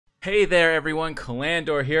Hey there everyone,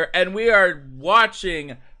 Clandor here, and we are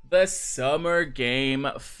watching the Summer Game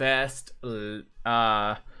Fest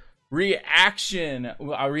reacting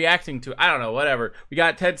to, I don't know, whatever. We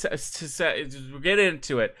got 10 we'll get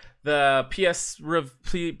into it. The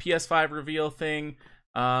PS5 reveal thing.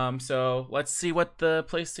 So let's see what the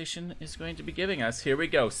PlayStation is going to be giving us. Here we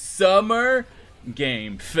go. Summer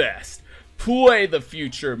Game Fest. Play the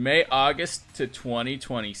future, May, August to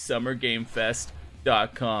 2020. SummerGameFest.com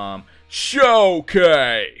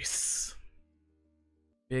showcase.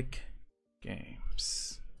 Big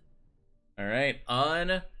games. All right,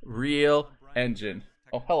 Unreal Engine.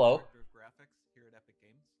 Oh, hello.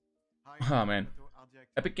 Oh man,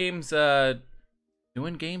 Epic Games doing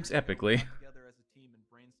games epically.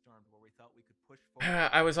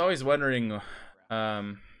 I was always wondering.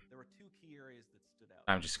 I'm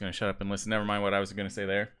just gonna shut up and listen. Never mind what I was gonna say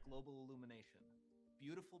there. Global illumination,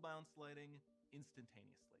 beautiful bounce lighting,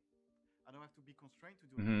 instantaneously. I don't have to be constrained to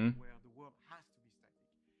do it where the world has to be static,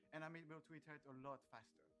 and I'm able to iterate a lot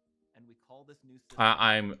faster. And we call this new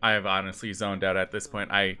system. I've honestly zoned out at this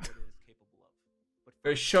point.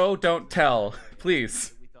 Show don't tell,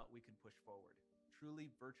 please. We thought we could push forward. Truly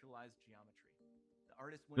virtualized geometry. The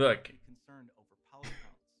artist Look. Be concerned over power counts,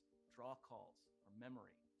 draw calls, or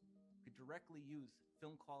memory. Could directly use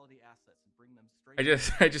film quality assets and bring them straight.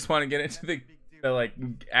 I just want to get into the like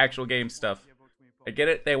actual game stuff. I get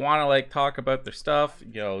it. They want to like talk about their stuff,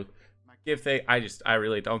 you know. If they, I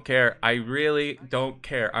really don't care. I really don't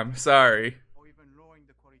care. I'm sorry. Or even lowering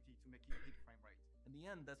the quality to make it hit frame rate. In the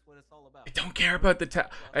end, that's what it's all about. I don't care about the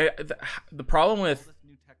problem with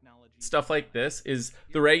stuff like this is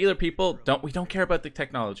the regular people don't care about the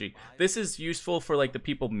technology. This is useful for like the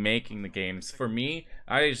people making the games. For me,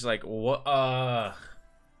 I just like what all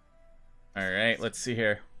right, let's see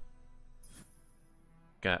here.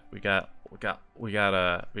 We got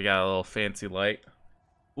a little fancy light.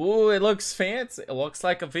 Ooh, it looks fancy. It looks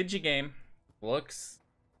like a video game. Looks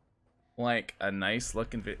like a nice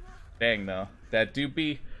looking dang though. That do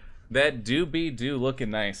be looking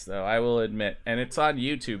nice though, I will admit. And it's on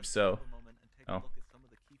YouTube, so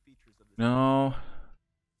no.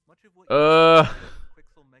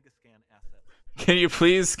 Can you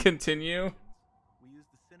please continue? We use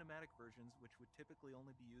the cinematic versions, which would typically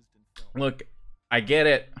only be used in film. Look, I get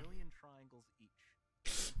it.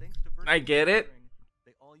 I get it.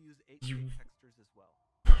 They all use textures as well.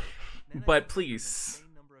 But please,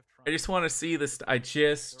 I just want to see this. I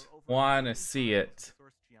just want to see it.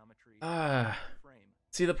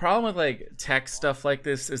 See, the problem with like tech stuff like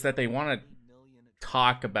this is that they want to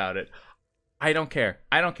talk about it. I don't care.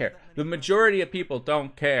 I don't care. The majority of people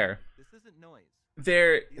don't care.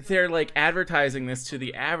 They're like advertising this to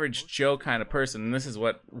the average Joe kind of person, and this is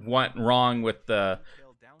what went wrong with the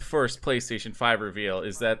first PlayStation 5 reveal,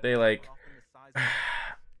 is that they like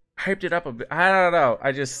hyped it up a bit. I don't know.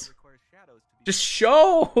 I just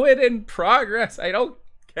show it in progress. I don't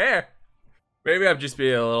care. Maybe I'm just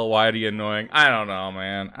being a little whitey annoying. I don't know,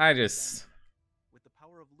 man. I just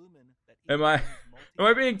am I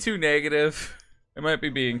being too negative? I might be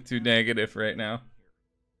being too negative right now.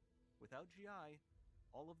 Without GI,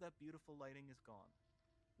 all of that beautiful lighting is gone.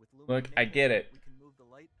 Look, I get it. We can move the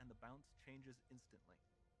light and the bounce changes instantly.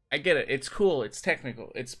 I get it. It's cool. It's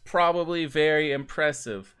technical. It's probably very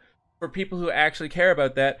impressive. For people who actually care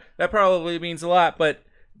about that, that probably means a lot, but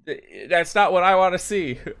that's not what I want to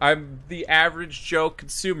see. I'm the average Joe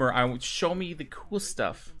consumer. Show me the cool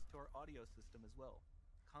stuff. To our audio system as well.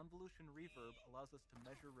 Convolution reverb allows us to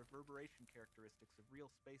measure reverberation characteristics of real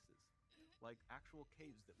spaces, like actual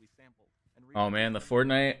caves that we sampled. Oh man, the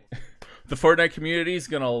Fortnite community is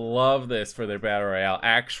gonna love this for their battle royale.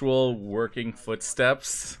 Actual working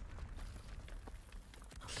footsteps.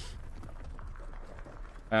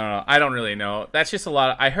 I don't know. I don't really know. That's just a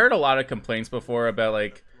lot. I heard a lot of complaints before about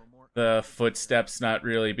like the footsteps not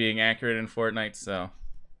really being accurate in Fortnite, so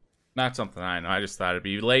not something I know. I just thought it'd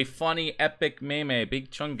be lay funny, epic meme,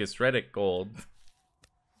 big chungus, Reddit gold.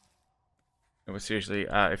 But seriously,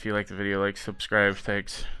 if you like the video, like, subscribe,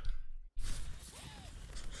 thanks.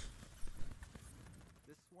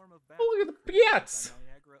 Oh, look at the bats!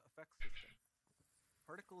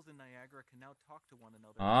 Particles in Niagara can now talk to one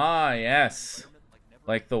another. Ah, yes.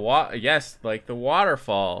 Like the like the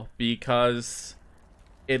waterfall, because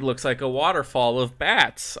it looks like a waterfall of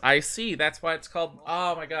bats. I see. That's why it's called.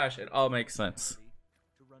 Oh my gosh, it all makes sense.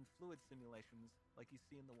 To run fluid simulations like you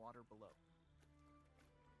see in the water below.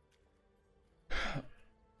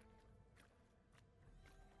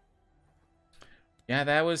 Yeah,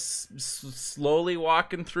 that was slowly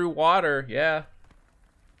walking through water. Yeah.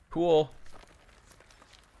 Cool.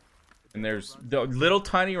 And there's the little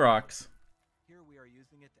tiny rocks. Here we are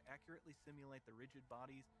using it to accurately simulate the rigid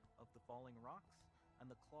bodies of the falling rocks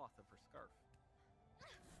and the cloth of her scarf.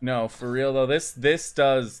 No, for real though, this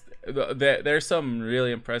does. There's some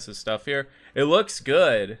really impressive stuff here. It looks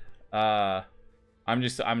good. I'm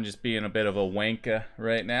just being a bit of a wanker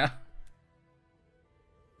right now.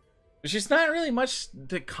 There's just not really much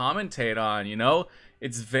to commentate on, you know.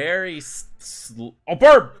 It's very oh,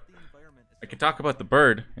 bird. I could talk about the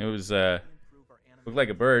bird. It was looked like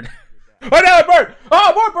a bird. Oh, no, a bird!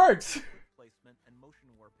 Oh, more birds!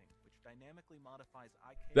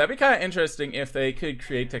 That'd be kind of interesting if they could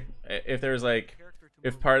create if there was like,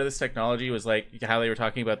 if part of this technology was like how they were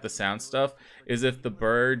talking about the sound stuff, is if the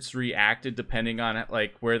birds reacted depending on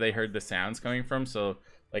like where they heard the sounds coming from. So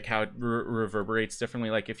like how it reverberates differently.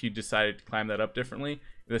 Like if you decided to climb that up differently,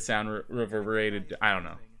 the sound reverberated. I don't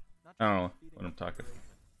know what I'm talking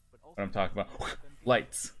about.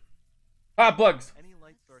 Lights. Ah, bugs. Any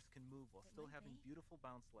light source can move while still having beautiful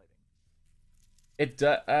bounce lighting.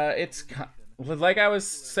 It's like I was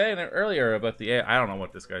saying earlier about the I don't know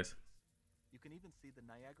what this guy's. You can even see the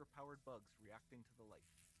Niagara-powered bugs reacting to the light.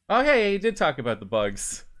 Oh, hey, he did talk about the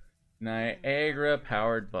bugs.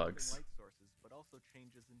 Niagara-powered bugs.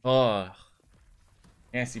 Oh,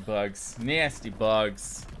 nasty bugs. Nasty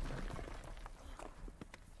bugs.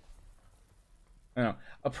 I don't know.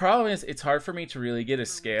 A problem is it's hard for me to really get a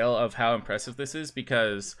scale of how impressive this is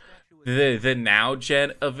because the now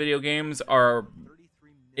gen of video games are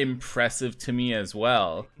impressive to me as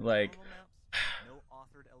well. Like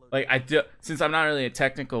I do, since I'm not really a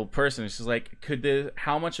technical person, it's just like,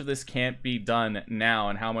 how much of this can't be done now,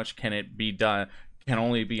 and how much can it be done can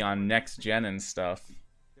only be on next gen and stuff.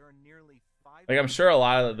 Like I'm sure a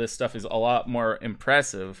lot of this stuff is a lot more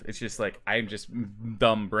impressive. It's just like I'm just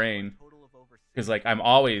dumb brain because like I'm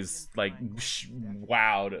always like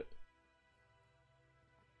wowed.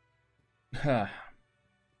 Over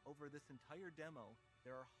this entire demo,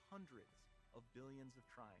 there are hundreds of billions of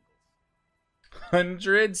triangles.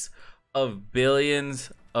 Hundreds of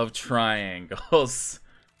billions of triangles.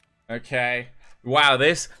 Okay. Wow,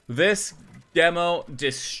 this demo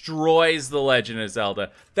destroys The Legend of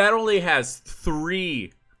Zelda. That only has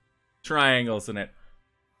 3 triangles in it.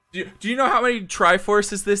 Do you know how many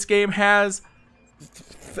Triforces this game has?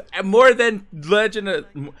 More than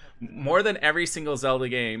more than every single Zelda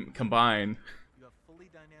game combined. You have fully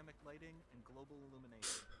dynamic lighting and global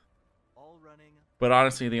illumination, all running. But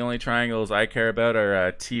honestly, the only triangles I care about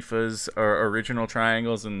are Tifa's or original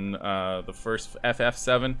triangles in the first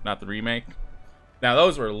FF7, not the remake. Now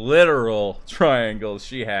those were literal triangles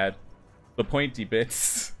she had, the pointy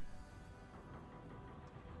bits.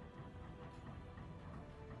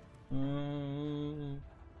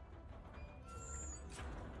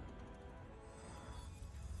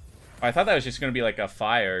 I thought that was just gonna be like a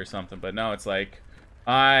fire or something, but no, it's like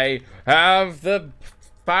I have the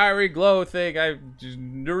fiery glow thing. I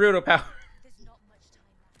Naruto power.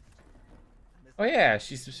 Oh yeah,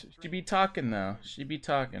 she be talking though. She be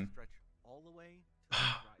talking.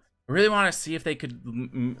 I really want to see if they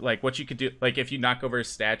could like what you could do, like if you knock over a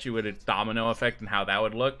statue with a domino effect and how that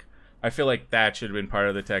would look. I feel like that should have been part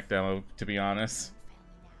of the tech demo, to be honest.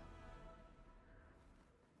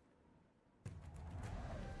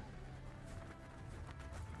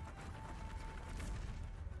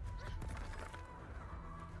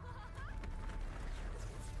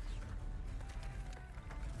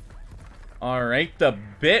 All right, the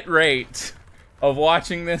bit rate of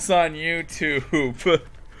watching this on YouTube.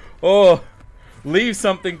 Oh, leave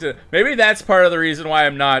something to. Maybe that's part of the reason why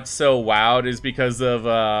I'm not so wowed, is because of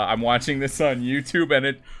I'm watching this on YouTube and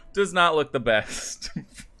it does not look the best.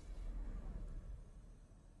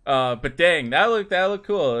 But dang, that looked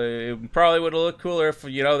cool. It probably would have looked cooler if,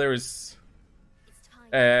 you know, there was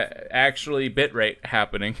actually bitrate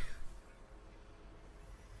happening.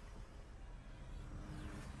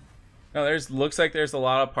 No, looks like there's a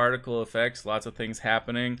lot of particle effects, lots of things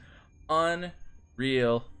happening.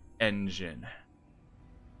 Unreal Engine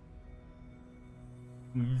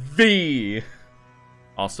V,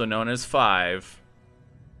 also known as 5.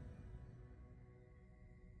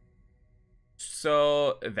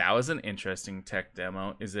 So that was an interesting tech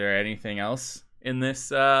demo. Is there anything else in this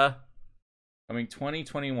coming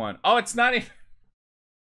 2021? Oh, it's not even.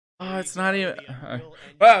 Oh, it's not even.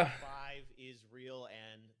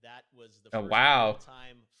 Oh, wow.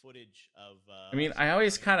 I mean, I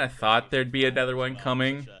always kind of thought there'd be another one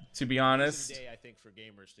coming, to be honest. I think for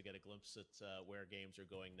gamers to get a glimpse at where games are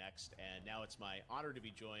going next, and now it's my honor to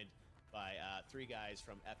be joined by 3 guys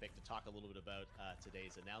from Epic to talk a little bit about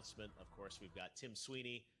today's announcement. Of course, we've got Tim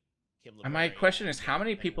Sweeney, Kim And my LeBerry question is, and how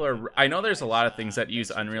many Ben people Warren. are? I know there's a Guys, lot of things that use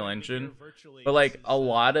thanks for Unreal joining me here Engine, virtually. but This like is a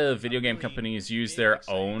lot of a video game really companies use big, their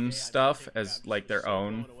exciting own day. I got to stuff tell you, as I'm just like was their so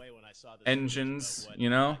own blown away when I saw this footage about engines. what You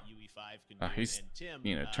know, UE5 can do. he's And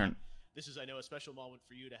Tim, turn. this is, I know, a special moment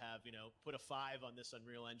for you to have, put a 5 on this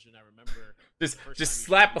Unreal Engine. I remember Just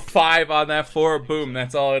slap a 5 on that 4, boom.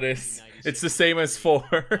 That's all it is. It's the same as 4.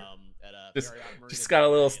 just got a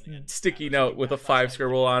little sticky note with a 5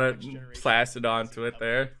 scribble on it, plastered onto it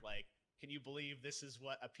there. Like, can you believe this is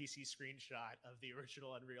what a PC screenshot of the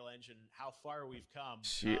original Unreal Engine? How far we've come.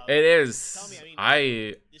 It is. Tell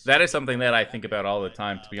me, That is something that I think about all the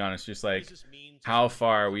time. To be honest, just like how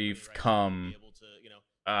far we've come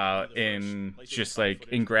in just like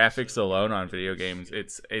in graphics alone on video games.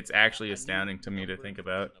 It's actually astounding to me to think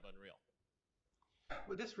about.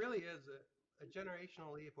 Well, this really is a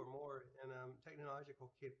generational leap or more in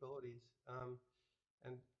technological capabilities,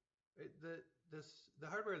 and the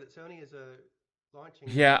hardware that Sony is launching.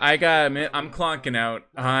 Yeah, I gotta admit, I'm clonking out.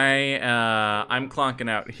 I'm clonking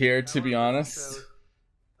out here, to be honest. So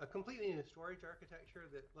a completely new storage architecture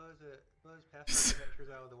that blows past architectures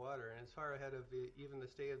out of the water, and it's far ahead of even the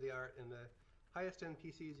state of the art and the highest end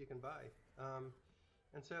PCs you can buy.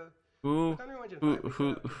 And so, with Unreal Engine 5, we set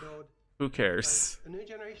out to build who cares? A new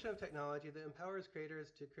generation of technology that empowers creators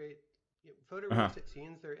to create photorealistic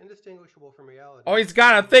scenes that are indistinguishable from reality. Oh, he's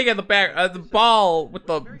got a thing in the back, the ball with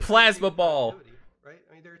the plasma ball. Right?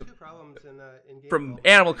 I mean, there are two problems in game from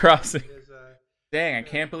Animal Crossing. Dang, I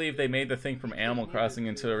can't believe they made the thing from Animal Crossing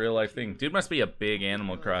into a real life thing. Dude must be a big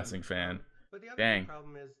Animal Crossing fan. Dang. I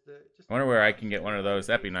wonder where I can get one of those.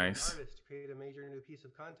 That'd be nice. Artists to create a major new piece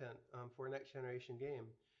of content for a next generation game.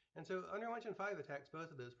 And so Unreal Engine 5 attacks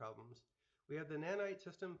both of those problems. We have the nanite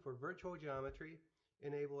system for virtual geometry,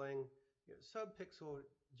 enabling sub-pixel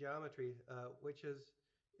geometry, which is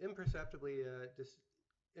imperceptibly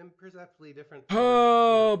different.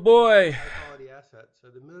 Oh boy! High quality assets. So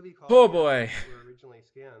the movie oh boy! Were originally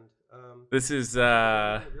scanned. This is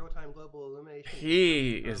real-time global illumination.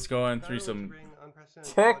 He is going through some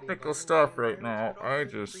technical stuff right now. I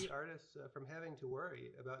just free artists from having to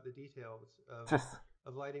worry about the details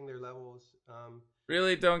of lighting their levels.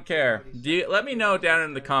 Really don't care. Let me know down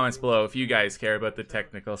in the comments below if you guys care about the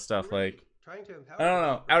technical stuff. Like, I don't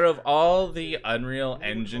know. Out of all the Unreal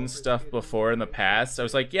Engine stuff before in the past, I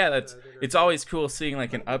was like, yeah, it's always cool seeing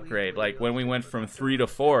like an upgrade. Like when we went from 3 to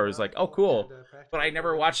 4, it was like, oh, cool. But I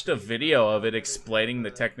never watched a video of it explaining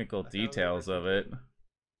the technical details of it.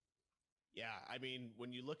 Yeah, I mean,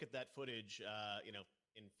 when you look at that footage,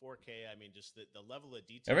 in 4K, I mean, just the level of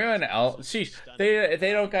detail. Everyone else, sheesh,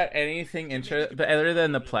 they don't got anything other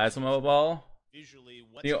than the plasma ball. Visually,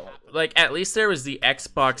 like at least there was the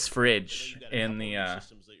Xbox fridge in the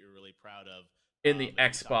systems that you're really proud of in the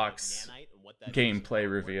Xbox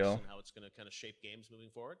gameplay reveal. And how it's going to kind of shape games moving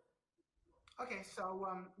forward. Okay, so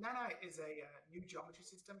Nanite is a new geometry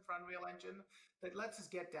system for Unreal Engine that lets us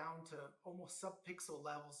get down to almost sub-pixel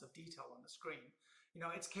levels of detail on the screen.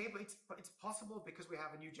 It's capable. It's possible because we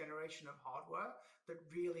have a new generation of hardware that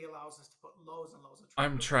really allows us to put loads and loads of.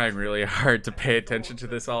 I'm trying really hard to pay attention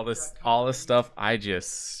to all this stuff. I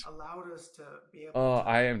just allowed us to be able. Oh,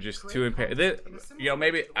 I am just too impatient.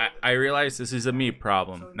 Maybe I realize this is a me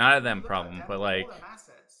problem, not a them problem, but like.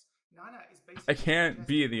 I can't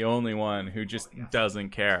be the only one who just doesn't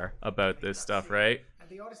care about this stuff, right? And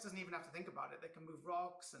the artist doesn't even have to think about it. They can move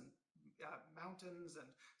rocks and mountains and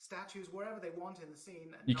statues wherever they want in the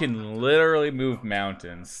scene. You can literally move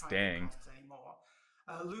mountains. Dang.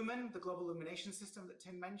 Lumen, the global illumination system that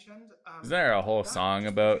Tim mentioned. Is there a whole song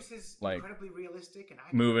about like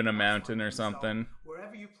moving a mountain or something?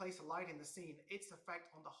 Wherever you place a light in the scene, its effect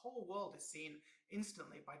on the whole world is seen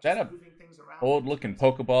instantly by just moving things around. Old looking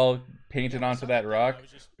Pokeball painted onto that rock.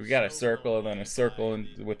 We got a circle and then a circle and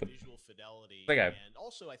with a like a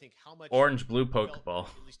also, I think how much orange blue Pokeball.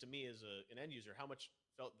 At least to me as an end user, how much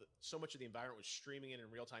felt that so much of the environment was streaming in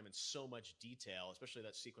real time in so much detail, especially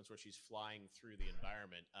that sequence where she's flying through the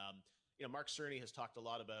environment. Mark Cerny has talked a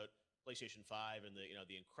lot about PlayStation 5 and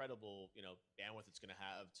the incredible bandwidth it's going to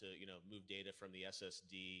have to move data from the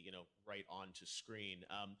SSD right onto screen.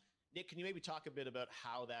 Nick, can you maybe talk a bit about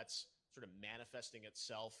how that's sort of manifesting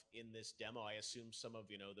itself in this demo? I assume some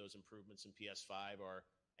of those improvements in PS5 are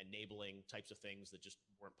enabling types of things that just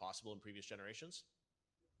weren't possible in previous generations.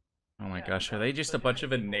 Oh my gosh, are they just a bunch of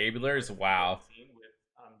enablers? Wow.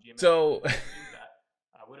 So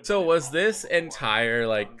was this entire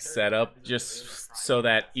like setup just so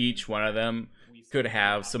that each one of them could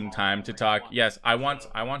have some time to talk? Yes, I want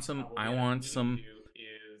some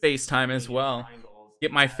FaceTime as well.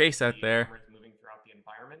 Get my face out there.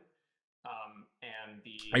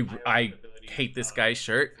 I hate this guy's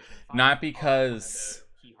shirt, not because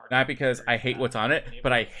I hate what's on it,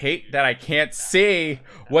 but I hate that I can't see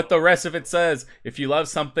what the rest of it says. If you love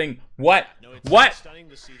something, what? What? Stunning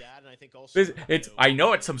to see that, and I think also I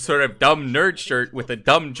know it's some sort of dumb nerd shirt with a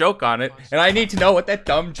dumb joke on it, and I need to know what that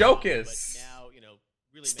dumb joke is. now,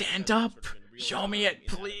 really Stand up. Show me it,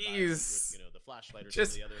 please. With, the flashlight or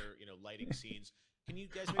Just some of the other, lighting scenes. Can you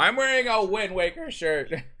guys? I'm wearing a Wind Waker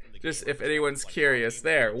shirt. Just if anyone's curious,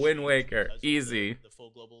 there, Wind Waker, easy. The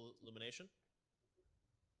full global illumination.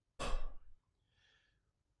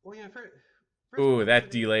 Well, Ooh,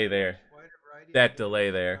 that delay there. That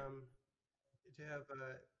delay there. To have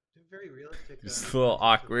very realistic. Just a little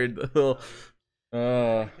awkward.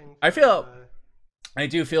 I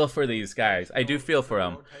do feel for these guys. I do feel for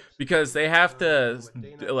them because they have to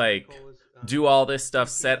like do all this stuff,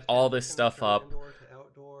 set all this stuff up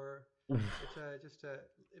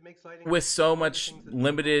with so much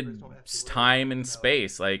limited time and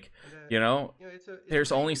space. Like,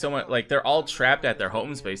 there's only so much. Like, they're all trapped at their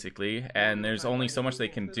homes basically, and there's only so much they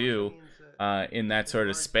can do in that sort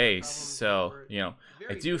of space. So,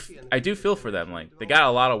 I do feel for them. Like, they got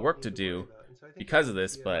a lot of work to do because of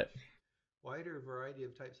this, but wider variety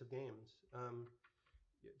of types of games,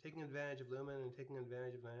 taking advantage of Lumen and taking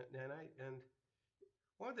advantage of Nanite, and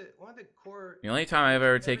one of the core. The only time I've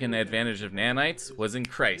ever taken advantage of nanites was in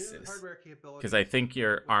Crisis, because I think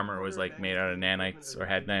your armor was like made out of nanites or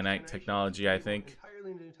had nanite technology. I think.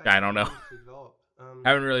 I don't know.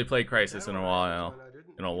 Haven't really played Crisis in a while,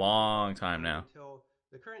 in a long time now. Until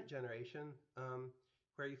the current generation,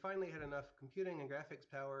 where you finally had enough computing and graphics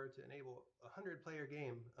power to enable a 100-player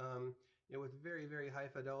game. With very, very high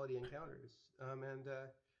fidelity encounters. And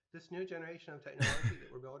this new generation of technology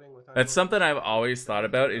that we're building with... That's something I've always thought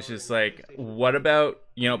about. Is just like, what about,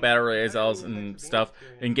 battle royales and stuff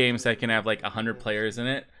in games that can have like 100 players in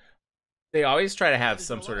it? They always try to have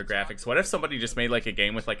some sort of graphics. What if somebody just made like a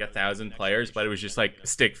game with like 1,000 players, but it was just like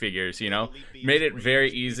stick figures, Made it very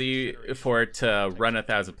easy for it to run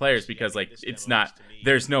 1,000 players because like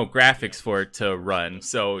there's no graphics for it to run.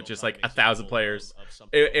 So just like 1,000 players.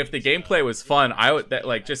 If the gameplay was fun, I would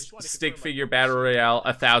just stick figure battle royale,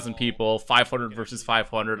 1,000 people, 500 versus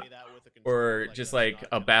 500. Or just like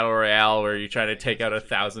a battle royale where you try to take out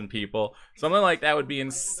 1,000 people. Something like that would be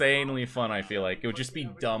insanely fun, I feel like. It would just be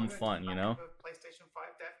dumb fun, PlayStation 5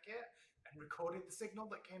 dev kit and recorded the signal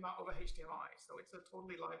that came out over HDMI. So it's a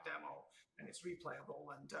totally live demo and it's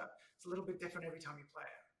replayable and it's a little bit different every time you play it.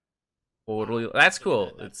 Totally. That's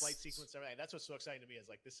cool. That flight sequence, that's what's so exciting to me is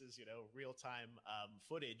like this is real time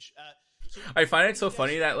footage. I find it so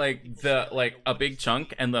funny that a big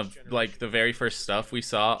chunk and the very first stuff we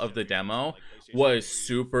saw of the demo was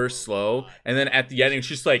super slow, and then at the end it's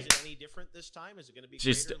just like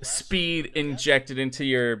just speed injected into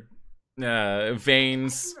your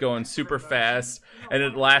veins, going super fast, and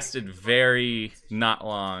it lasted very not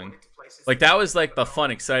long. Like, that was like the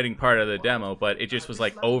fun, exciting part of the demo, but it just was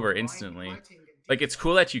like over instantly. Like, it's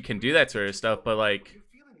cool that you can do that sort of stuff, but like,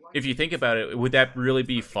 if you think about it, would that really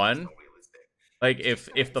be fun? Like,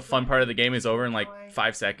 if the fun part of the game is over in like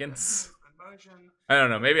 5 seconds? I don't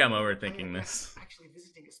know. Maybe I'm overthinking this. Actually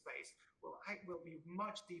visiting a space will be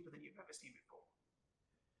much deeper than you've ever seen before.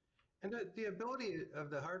 And the ability of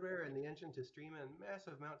the hardware and the engine to stream in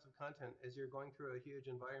massive amounts of content as you're going through a huge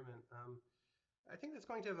environment, I think that's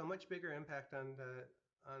going to have a much bigger impact on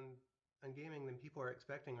gaming than people are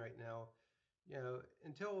expecting right now.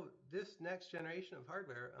 Until this next generation of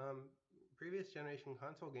hardware, previous generation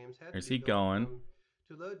console games had Where's to be he going?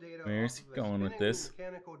 To load data Where's he going with this?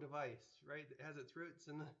 Mechanical device, right? That has its roots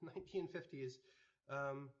in the 1950s.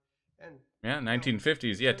 And yeah,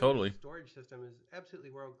 1950s. Yeah, totally. Storage system is absolutely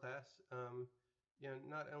world class.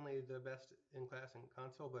 Not only the best in class in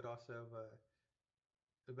console, but also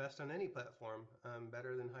the best on any platform,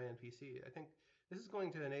 better than high-end PC. I think this is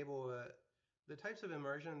going to enable the types of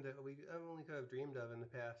immersion that we only could have dreamed of in the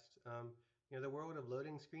past. The world of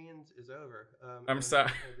loading screens is over. I'm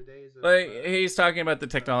sorry. He's talking about the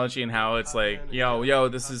technology and how it's like, yo,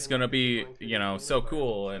 this is gonna be, so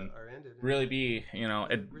cool and really be,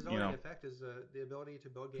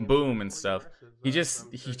 boom and stuff. He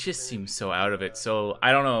just seems so out of it. So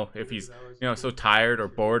I don't know if he's, so tired or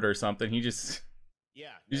bored or something. He's just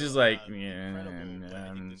like, I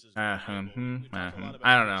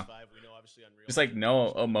don't know. Just like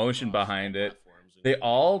no emotion behind it. They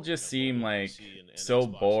all just seem like so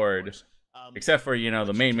bored, except for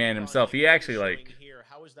the main man himself. He actually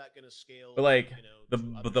but like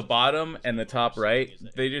the bottom and the top right,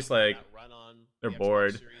 they just like they're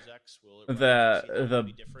bored.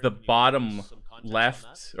 The bottom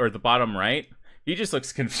left or the bottom right, he just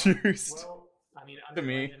looks confused. Well, I mean, To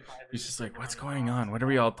me, he's just like, "What's going on? What are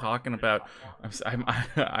we all talking about?"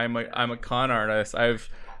 I'm a con artist. I've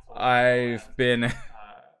been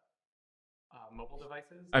mobile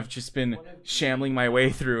devices. I've just been shambling my way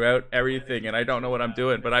throughout everything, and I don't know what I'm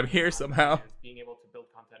doing, but I'm here somehow. Being able to build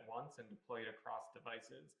content once and deploy it across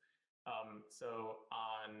devices. So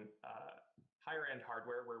on higher end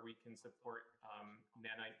hardware where we can support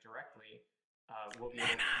Nanite directly, we'll be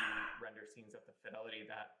able to render scenes at the fidelity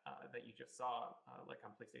that that you just saw, like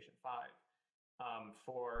on PlayStation 5.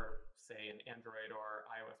 For say an Android or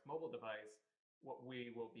iOS mobile device, what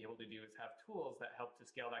we will be able to do is have tools that help to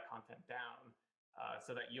scale that content down,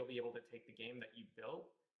 so that you'll be able to take the game that you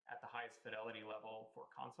built at the highest fidelity level for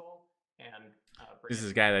console and this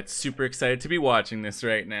is a guy that's super excited to be watching this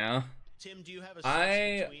right now. Tim, do you have a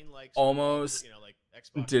I between, like, almost like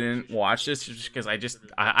Xbox didn't watch this just because I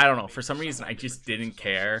don't know, for some reason I just didn't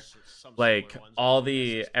care. Like all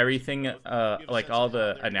the everything like all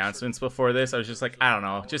the announcements before this, I was just like, I don't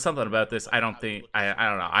know, just something about this. I don't know,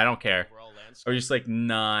 I don't care. I was just like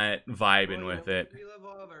not vibing with it.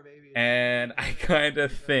 And I kind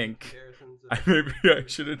of think maybe I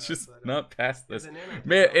should have just not passed this.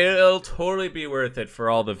 It'll totally be worth it for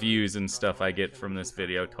all the views and stuff I get from this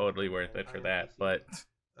video. Totally worth it for that. But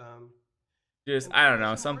just, I don't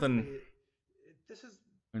know, something.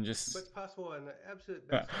 I'm just.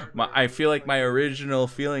 I feel like my original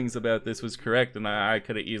feelings about this was correct, and I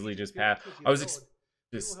could have easily just passed. I was just,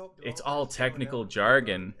 it's all technical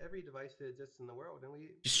jargon.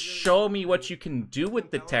 Just show me what you can do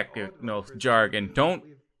with the technical jargon. Don't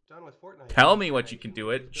tell me what you can do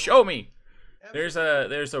it. Show me. There's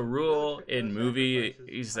a rule in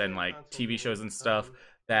movies and like TV shows and stuff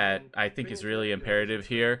that I think is really imperative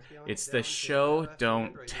here. It's the show,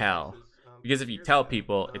 don't tell. Because if you tell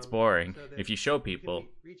people, it's boring. If you show people,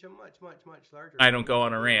 I don't go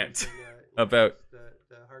on a rant about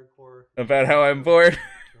how I'm bored.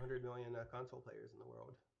 200 million console players in the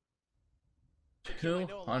world.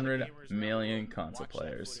 200 million console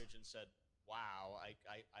players.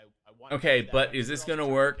 Okay, but is this gonna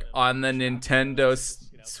work on the Nintendo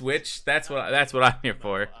Switch? That's what I'm here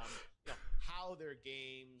for. How their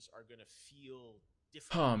games are gonna feel.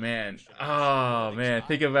 Oh man,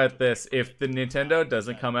 think about this. If the Nintendo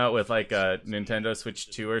doesn't come out with like a Nintendo Switch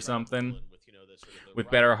 2 or something with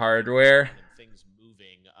better hardware,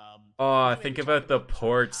 think about the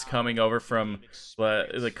ports coming over from like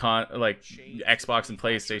Xbox and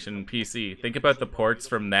PlayStation and PC. Think about the ports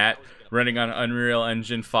from that running on Unreal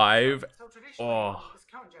Engine 5.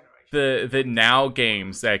 The now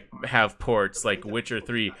games that have ports like Witcher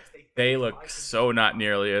 3, they look so not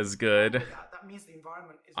nearly as good.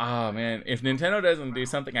 Oh man, if Nintendo doesn't do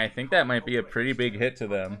something, I think that might be a pretty big hit to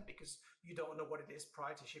them. Because you don't know what it is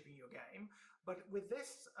prior to shipping your game. But with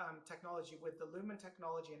this technology, with the Lumen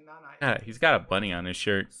technology and Nanite, Yeah, he's got a bunny on his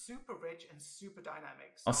shirt. Super rich and super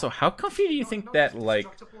dynamic. So also, how comfy do you think that like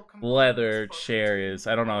leather chair is?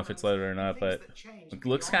 I don't know if it's leather or not, but it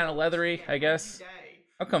looks kind of leathery, I guess.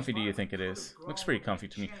 How comfy do you think it is? Looks pretty comfy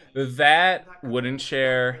to me. That wooden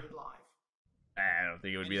chair, I don't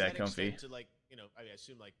think it would be that comfy. I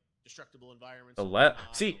assume like destructible environments.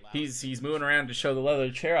 See, he's moving around to show the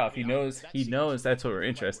leather chair off. He knows that's what we're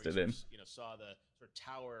interested in.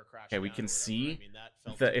 Okay, we can see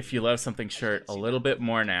the If You Love Something shirt a little bit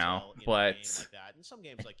more now, but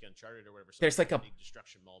there's like a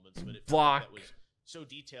block. So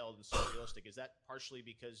detailed and so realistic. Is that partially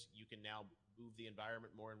because you can now move the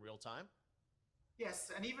environment more in real time?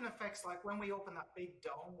 Yes, and even effects like when we open that big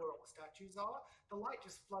dome where all the statues are, the light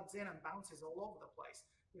just floods in and bounces all over the place.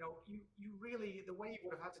 You really, the way you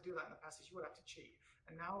would have had to do that in the past is you would have to cheat.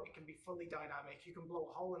 And now it can be fully dynamic. You can blow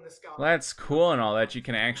a hole in the sky. Well, that's cool and all that. You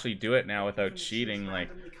can actually do it now without cheating. Like,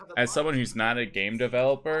 as someone who's not a game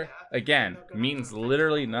developer, again, means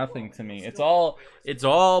literally nothing to me. It's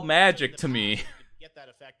all magic to me.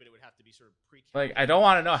 Like, I don't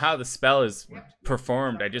want to know how the spell is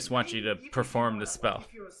performed. I just want you to perform the spell.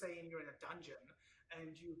 If you were saying you're in a dungeon and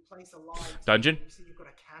you place a light, dungeon? you see you've got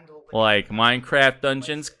a candle, like Minecraft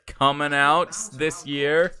dungeons coming out this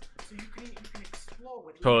year. So you can explore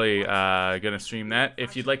with Totally gonna stream that.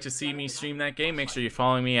 If you'd like to see me stream that game, make sure you're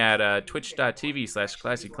following me at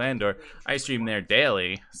twitch.tv/ClassyClan. I stream there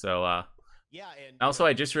daily. So also,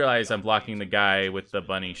 I just realized I'm blocking the guy with the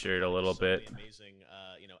bunny shirt a little bit.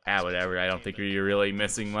 Whatever. I don't think you're really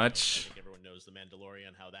missing much. Everyone knows the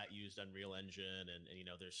Mandalorian, how that used Unreal Engine, and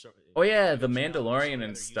there's oh yeah, the Mandalorian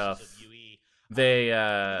and stuff. They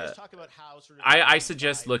I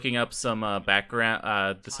suggest looking up some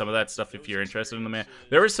background some of that stuff if you're interested in the man.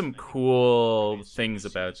 There were some cool things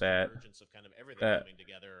about that. coming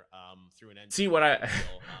together through an engine. See what I?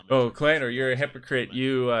 Oh, Clandor, you're a hypocrite.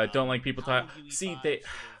 You don't like people talk. See,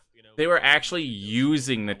 they were actually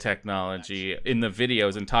using the technology in the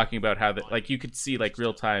videos and talking about how that, like, you could see like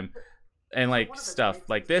real time and like stuff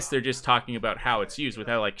like this. They're just talking about how it's used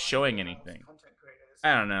without like showing anything.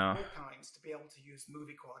 I don't know. To be able to use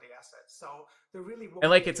movie quality assets. So they're really, and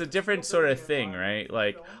like it's a different sort of thing, right?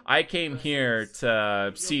 Like I came here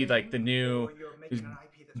to see like the new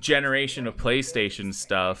generation of PlayStation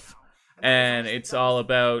stuff, and it's all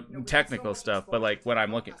about technical stuff. But like when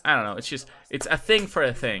I'm looking, I don't know. It's just it's a thing for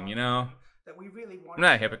a thing, you know. I'm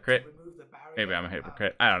not a hypocrite. Maybe I'm a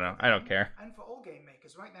hypocrite. I don't know. I don't care. And for all game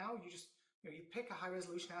makers, right now you just you pick a high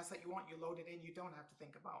resolution asset you want, you load it in. You don't have to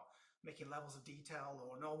think about making levels of detail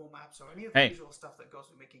or normal maps or any of the visual stuff that goes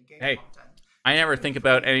with making game content. I never think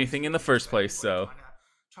about anything in the first place, so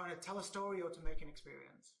trying to tell a story or to make an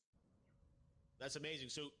experience. That's amazing.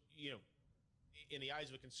 So, you know, in the eyes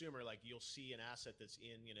of a consumer, like you'll see an asset that's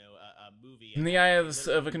in, you know, a movie. In the eyes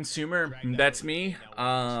of a consumer, that's me.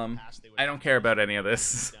 I don't care about any of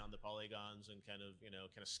this. Down the polygons and kind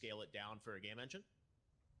of scale it down for a game engine.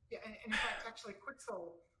 Yeah, and in fact, actually,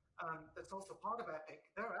 Quixel. That's also part of Epic.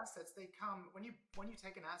 Their assets, they come when you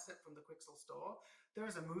take an asset from the Quixel store. There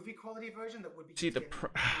is a movie quality version that would be. See,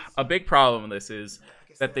 a big problem with this is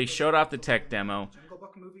that they showed off the tech demo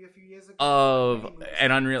of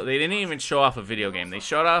an Unreal. They didn't even show off a video game. They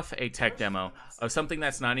showed off a tech demo of something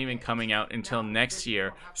that's not even coming out until next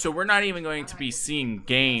year. So we're not even going to be seeing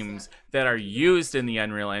games that are used in the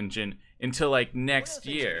Unreal Engine until like next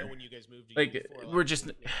year. Like we're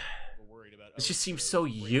just. It just seems so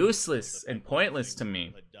useless and pointless to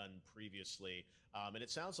me. And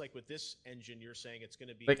it sounds like with this engine, you're saying it's going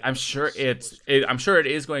to be like I'm sure it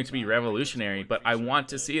is going to be revolutionary, but I want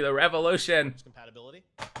to see the revolution. Compatibility.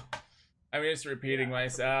 I'm just repeating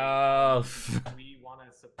myself. We want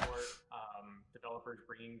to support developers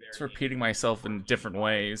bringing their. Just repeating myself in different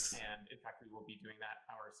ways. And in fact, we will be doing that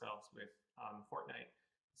ourselves with Fortnite.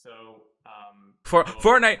 So,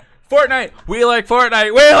 Fortnite, we like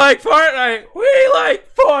Fortnite,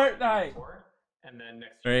 And then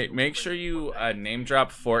next year, right, make sure you name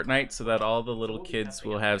drop Fortnite so that all the little kids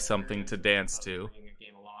will have something to dance to.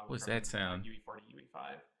 What's that sound?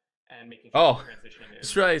 Oh,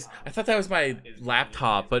 just realized, I thought that was my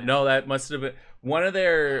laptop, but no, that must have been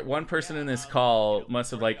one person in this call must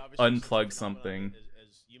have like unplugged something.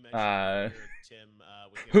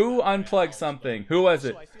 Who unplugged something? Who was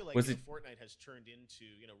it? So I feel like was it Fortnite has turned into,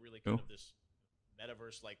 really kind of this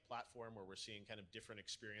metaverse-like platform where we're seeing kind of different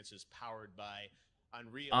experiences powered by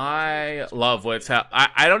Unreal. I love what's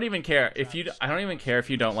I don't even care if you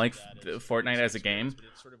don't like Fortnite as a game.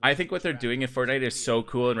 I think what they're doing in Fortnite is so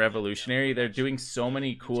cool and revolutionary. They're doing so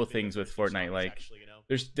many cool things with Fortnite. Like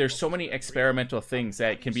there's so many experimental things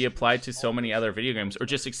that can be applied to so many other video games or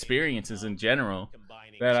just experiences in general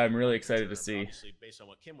that I'm really excited to see. Obviously, based on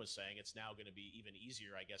what Kim was saying, it's now going to be even easier,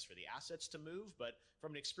 I guess, for the assets to move. But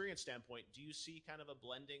from an experience standpoint, do you see kind of a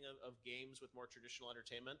blending of games with more traditional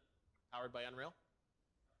entertainment powered by Unreal?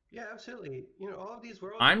 Yeah, absolutely. All of these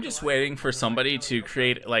worlds. I'm just waiting for somebody to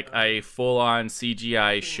create like a full-on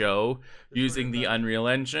CGI show using the Unreal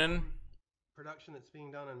Engine. Production that's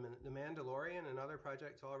being done on The Mandalorian and other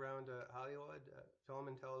projects all around Hollywood, film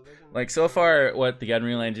and television. Like so far, what the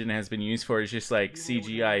Unreal Engine has been used for is just like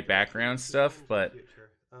CGI background stuff, but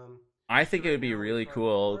I think it would be really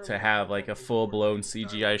cool to have like a full-blown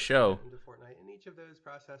CGI show. And each of those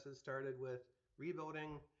processes started with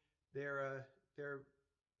rebuilding their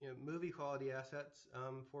movie quality assets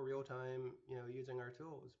for real time, using our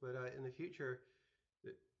tools. But in the future,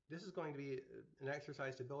 this is going to be an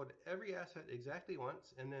exercise to build every asset exactly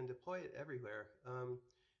once and then deploy it everywhere.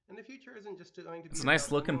 And the future isn't just going to be. It's a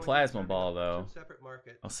nice looking plasma ball, though. Separate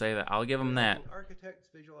markets. I'll say that. I'll give them that. Architects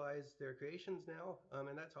visualize their creations now,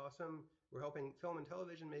 and that's awesome. We're helping film and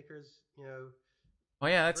television makers, Oh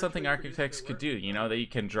yeah, that's something architects could do. That you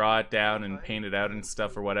can draw it down and paint it out and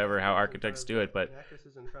stuff or whatever, how architects do it. But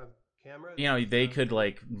they could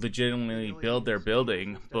like legitimately build their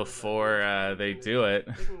building before they do it,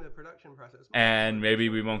 and maybe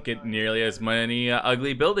we won't get nearly as many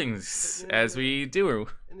ugly buildings as we do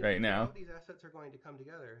right now. These assets are going to come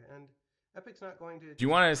together, and Epic's not going to. Do you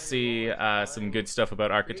want to see some good stuff about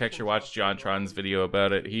architecture? Watch JonTron's video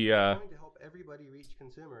about it. He everybody reach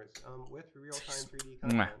consumers with real-time 3D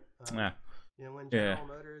content. When General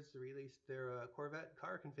Motors released their Corvette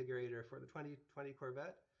car configurator for the 2020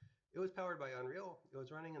 Corvette, it was powered by Unreal. It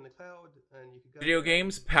was running in the cloud, and you could go. Video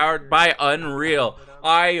games powered by Unreal.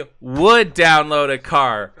 I would download a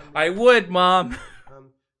car. I would, Mom.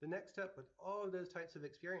 The next step with all of those types of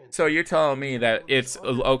experiences. So you're telling me that We'll it's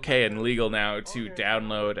alter okay and content, legal now alter to an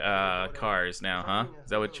download environment, build a cars now, huh? designing a Is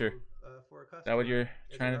that what you're home, for a is that what customer you're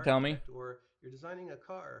as trying an to tell me? architect, or you're designing a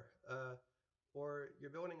car, or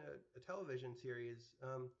you're building a television series.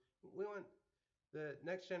 We want the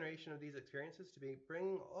next generation of these experiences to be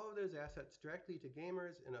bringing all of those assets directly to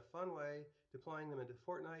gamers in a fun way, deploying them into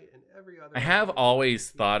Fortnite and every other I have online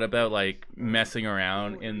always PC thought about experience. like messing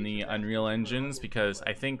around Being able to in reach the a vast Unreal consumer Engines audience that because I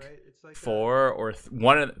way, think right? It's like four or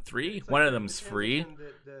one of the three, it's one like of the them's free. transition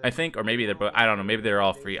that I think, or maybe they're both. normal I don't know. Maybe they're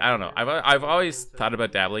all day free. to I day don't know. gamers I've have always been thought about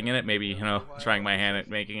social dabbling in media. it. Maybe For a while, trying my it's hand just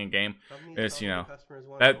at making a game. companies It's tell the customers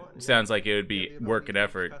what that they want. And sounds like it would you have be the work ability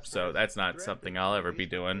and to reach effort. So customers that's not directly something through I'll your ever be Facebook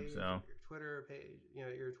doing. page, So your Twitter page,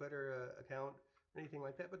 your Twitter account, anything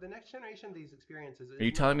like that. But the next generation of these experiences are you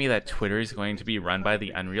is telling not me that just Twitter an is going to be experience, run it's by a the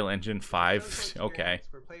hybrid Unreal Engine It's a 5? social Okay. experience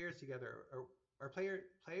where players together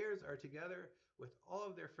players are together with all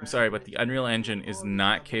of their I'm friends. sorry, and but the Unreal experiencing Engine is all of these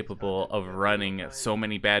not companies' capable content of together in real running time. so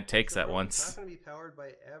many bad It's takes a at world that's not once. going to be powered by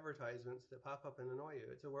advertisements that pop up and annoy you.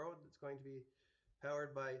 It's a world that's going to be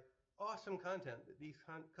powered by awesome content that these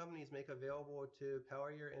companies make available to power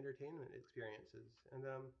your entertainment experiences. And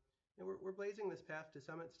we're blazing this path to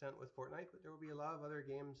some extent with Fortnite, but there will be a lot of other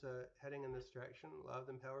games heading in this direction, a lot of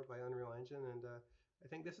them powered by Unreal Engine. And I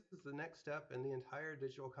think this is the next step in the entire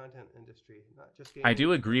digital content industry, not just gaming. I do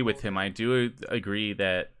but agree the with whole him. thing. I do agree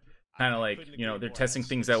that kind of like, couldn't you know, agree they're more. testing It's-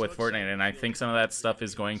 things it's out with so exciting Fortnite, and to I feel think like some of you're that stuff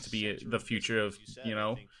is in going to be center the of future this, of, as you said. you I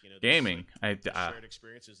know, think, this, gaming. like, the shared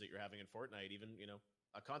experiences that you're having in Fortnite, even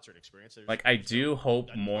a concert experience. Like I there's do no hope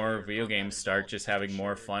gunplay more or video combat games start involved. just It's a having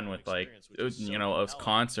more shared fun with like experience, which is so of compelling.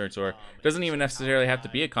 concerts, or it And doesn't it's even so necessarily have to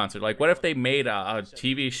powered be a by concert. Like great what if they marketing, made great a assets,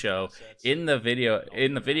 TV great show assets, in the video and all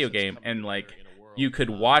their assets game, coming and together like in a world. you could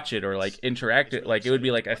watch it or like interact It's it, really like it would be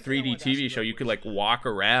exciting. like a One thing I 3D wanted to ask TV you show. about You could was like walk the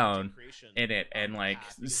around content creation in it and like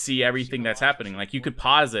path, because see we've everything seen a that's lot, happening. especially Like you with could Fortnite,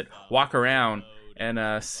 pause it, walk with around, mode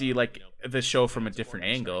and see like the show from a different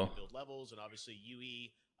fans of Fortnite starting angle. to build levels, and obviously UE,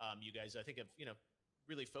 you guys, I think, have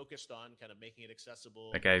really focused on kind of making it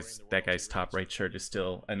accessible. That guy's top right shirt is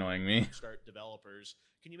still annoying me. Start developers.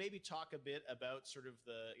 Can you maybe talk a bit about sort of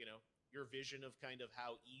the your vision of kind of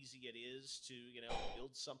how easy it is to build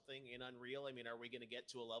something in Unreal? I mean, are we going to get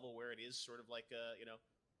to a level where it is sort of like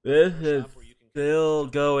This a is shop where you can still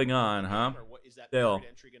jump going in and on, build a huh? game, or what is that Still. barrier to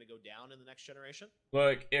entry going to go down in the next generation?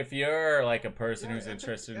 Look, if you're like a person Yeah, who's Epic-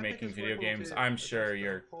 interested in Epic making is video working games, to I'm address sure the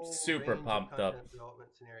you're whole super range of pumped up. content development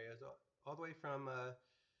scenarios, all the way from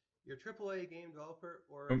your AAA game developer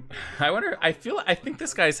or I think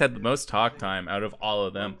this guy's had the most talk time out of all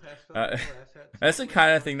of them. That's the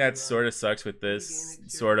kind of thing that sort of sucks with this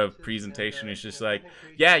sort of presentation. It's just like,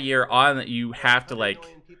 yeah, you have to like,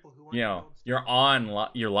 you're on,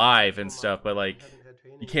 you're live and stuff, but like,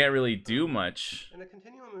 you can't really do much.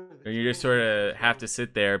 And you just sort of have to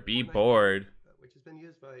sit there, be bored. Which has been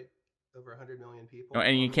used by over 100 million people.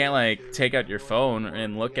 And you can't like take out your phone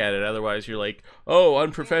and look at it, otherwise you're like, oh,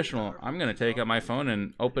 unprofessional. I'm gonna take out my phone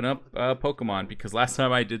and open up Pokemon, because last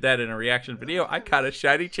time I did that in a reaction video, I got a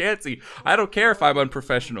shiny Chansey. I don't care if I'm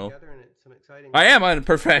unprofessional. I am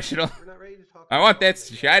unprofessional. I want that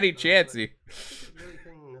shiny Chansey.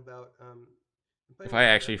 If I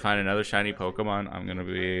actually find another shiny Pokemon, I'm gonna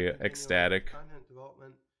be ecstatic. Content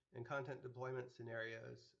development and content deployment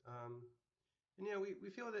scenarios. And we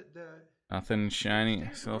feel that the Nothing shiny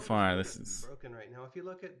so far. This is broken right now. If you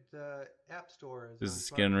look at the app stores, this is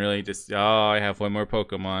getting really just. Oh, I have one more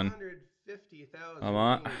Pokemon. 150,000 Come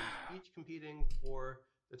on. games, each competing for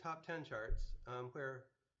the top 10 charts, where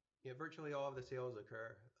virtually all of the sales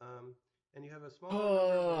occur. And you have a small number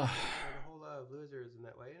of winners and a whole lot of losers in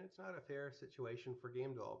that way, and it's not a fair situation for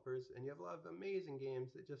game developers. And you have a lot of amazing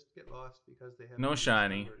games that just get lost because they have No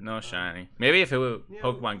shiny, discovered. no shiny. Maybe if it was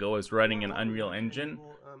Pokemon Go was running in Unreal Engine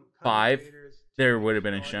 5, there would have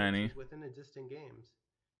been a shiny. Within existing games.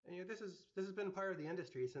 And this has been part of the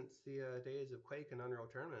industry since the days of Quake and Unreal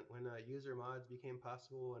Tournament, when user mods became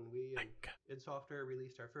possible, and we and id Software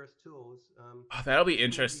released our first tools. That'll be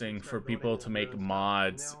interesting for people to make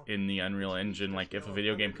mods in the Unreal Engine. Like if a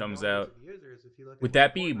video game comes out, would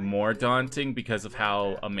that be more daunting because of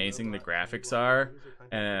how amazing the graphics are?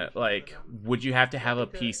 Like, would you have to have a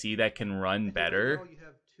PC that can run better? You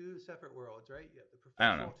have two separate worlds, right? You have the I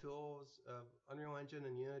don't know. professional tools of Unreal Engine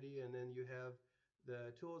and Unity, and then you have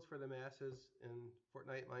the tools for the masses in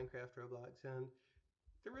Fortnite, Minecraft, Roblox, and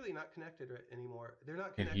they're really not connected anymore. They're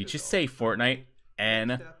not connected. You just say Fortnite and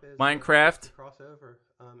Next step is Minecraft. to cross over,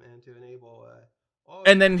 and to enable all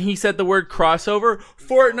And then he said the word crossover.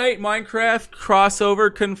 Fortnite, Minecraft,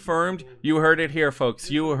 crossover confirmed. You heard it here,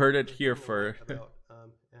 folks. You heard it here first. and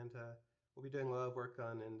we'll be doing a lot of work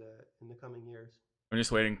on in the coming years. I'm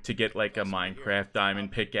just waiting to get like a Minecraft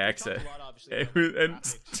diamond pickaxe We've talked a lot, obviously, and, about the and graphics,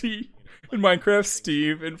 Steve, like and Minecraft things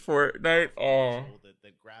Steve that and are Fortnite. Oh.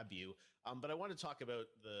 that grab you. But I want to talk about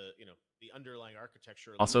the the underlying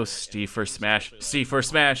architecture. A Also, little bit, Steve and for things Smash. especially Steve like for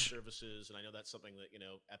online Smash. services, and I know that's something that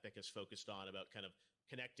Epic has focused on, about kind of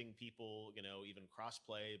connecting people, even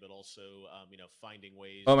crossplay, but also finding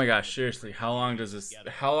ways. Oh my to gosh, kind of seriously, bring how long does communities this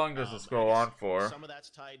together. go I guess on for? some of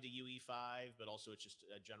that's tied to UE5, but also it's just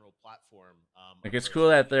a general platform. Like, it's approach. cool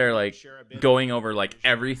that Can they're you like share a bit of going your over like vision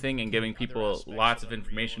everything and giving other people aspects lots of Unreal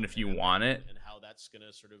information if you and want Epic it. and how that's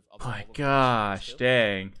gonna sort of Oh evolve my over the next few years gosh, too?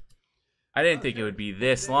 dang. I didn't think it would be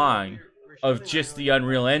this long We're of just the showing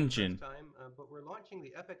Unreal for the Engine. first time, but we're launching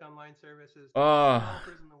the Epic Online services to Oh. all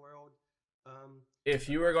developers in the world. If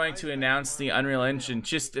you were going to announce the platforms, Unreal Engine,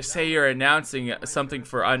 just to say you're announcing something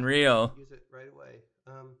for Unreal. Use it right away.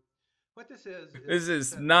 What this is This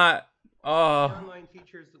is that not. the Oh. online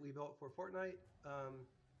features that we built for Fortnite,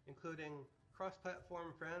 including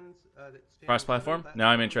cross-platform friends that span Cross-platform? 7 Now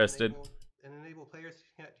I'm platforms interested. and enable players to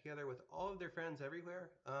connect together with all of their friends everywhere.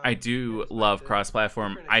 I do love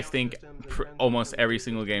cross-platform. I think almost every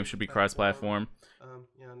single game should be cross-platform.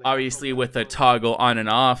 Obviously, with a toggle on and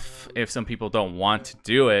off, if some people don't want to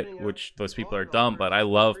do it, which those people are dumb, but I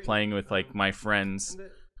love playing with like my friends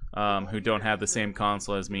who don't have the same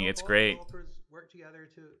console as me. It's great. Developers work together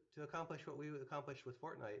to accomplish what we accomplished with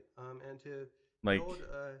Fortnite, and to Like, build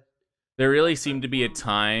there really seemed to be a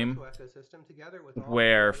time ecosystem together with all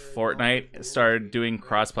where the other Fortnite developers started doing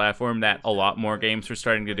cross-platform, that a lot more games were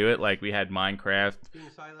starting to do it. Like, we had Minecraft.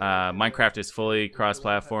 Minecraft is fully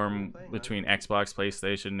cross-platform between Xbox,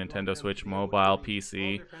 PlayStation, Nintendo Switch, mobile,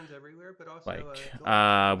 PC. Like,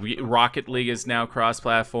 Rocket League is now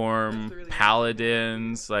cross-platform.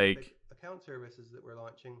 Paladins, like, account services that we're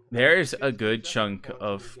launching. there's a good chunk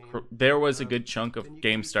of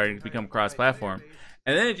games starting to become cross-platform,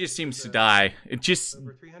 and then it just seems to die. It just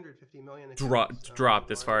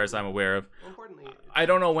dropped as far as I'm aware of. I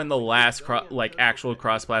don't know when the last actual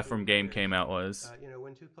cross-platform game came out was.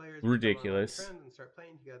 Ridiculous.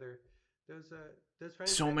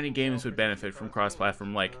 So many games would benefit from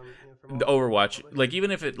cross-platform, like the Overwatch. Like, even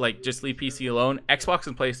if it just leave PC alone, Xbox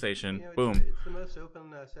and PlayStation, boom. It's the most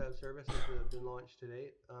open set of services that have been launched to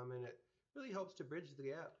date, and it really helps to bridge the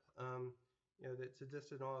gap. That's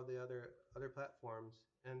existed on all of the other platforms.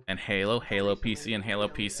 And Halo PC, and Halo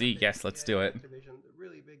PC. Yes, let's do it.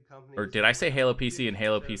 Or did I say Halo PC and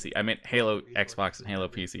Halo PC? I meant Halo Xbox and Halo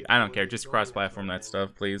PC. I don't care. Just cross-platform that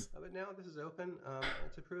stuff, please. But now this is open.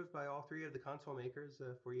 It's approved by all 3 of the console makers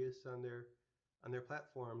for use on their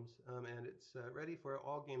platforms, and it's ready for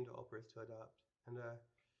all game developers to adopt. And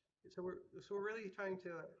so we're really trying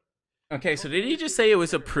to. Okay, so did he just say it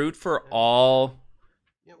was approved for all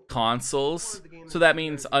consoles? So that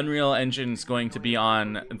means Unreal Engine's going to be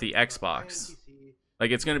on the Xbox.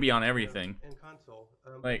 Like, it's going to be on everything.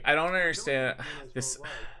 Like, I don't understand this.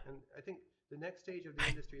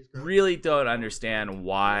 I really don't understand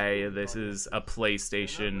why this is a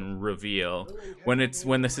PlayStation reveal when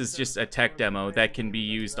this is just a tech demo that can be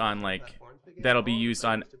used on that'll be used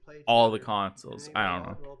on all the consoles. I don't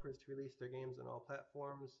know. Developers to release their games on all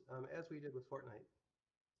platforms, as we did with Fortnite.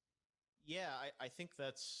 Yeah, I think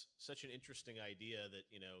that's such an interesting idea that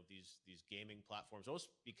these gaming platforms almost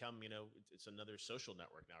become it's another social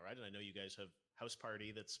network now, right? And I know you guys have House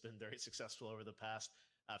Party that's been very successful over the past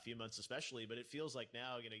few months, especially. But it feels like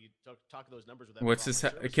now you talk those numbers with. What's this?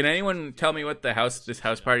 Can anyone tell me what this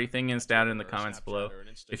House Party thing is down in the comments below?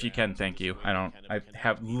 If you can, thank you. I don't. I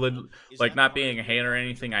have not being a hater or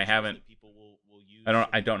anything. I haven't.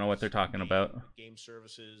 I don't know what they're talking about. Game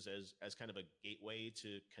services as kind of a gateway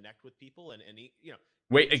to connect with people and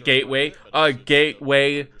wait, a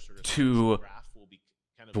gateway to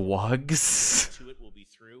drugs. To it will be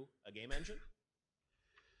through a game engine.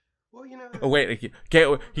 Well, oh wait,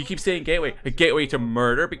 gateway. He keeps saying gateway. A gateway to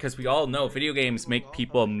murder, because we all know video games make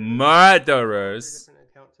people murderers.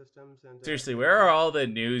 Seriously, where are all the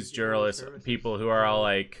news journalists, people who are all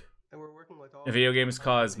like, video games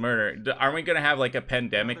cause murder? Aren't we gonna have like a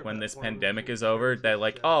pandemic when this pandemic is over? That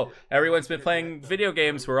like, oh, everyone's been playing video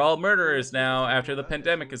games, we're all murderers now after the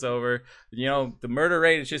pandemic is over. The murder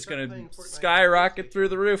rate is just gonna skyrocket through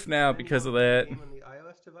the roof now because of that.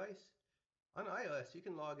 On iOS, you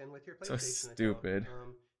can log in with your PlayStation So stupid.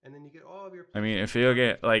 account, and then you get all of your. I mean, if video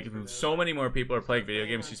game, so many more people are playing video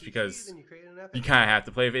games just because you kind of have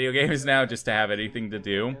to play video games now just to have anything to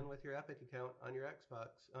do. With your Epic account on your Xbox,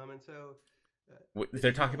 and so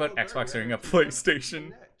they're talking about Xbox during a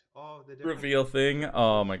PlayStation reveal thing.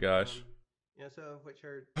 Oh my gosh. So which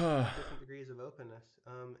are different degrees of openness,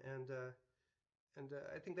 and And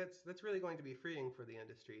I think that's really going to be freeing for the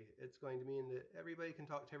industry. It's going to mean that everybody can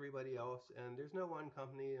talk to everybody else, and there's no one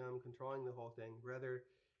company controlling the whole thing. Rather,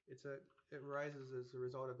 it's a it rises as a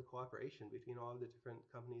result of the cooperation between all of the different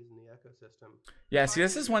companies in the ecosystem. Yeah, see,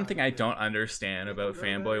 this Finally is one thing I realizing that don't understand they can about grow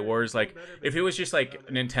Fanboy better, Wars. build Like, better if it was businesses, just like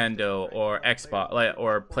and Nintendo justify or telling players Xbox, that like, they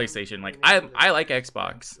or perform PlayStation, like in a way that I like fits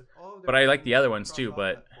Xbox, with all of their but I like the other games ones across too. all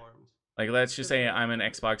But platforms. like, let's just Instead say of I'm an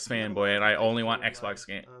Xbox live a fanboy life and that I fits only want your life.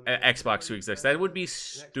 If Xbox to everybody exist. had That would be an Xbox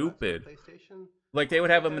or a stupid. PlayStation, Like, they all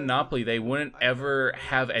would they have a had was monopoly. They an wouldn't iPhone ever or an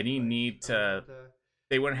have Android any device. need to. And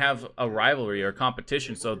They wouldn't have a rivalry or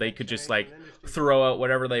competition, so when the they next could just generation like of industry throw comes, out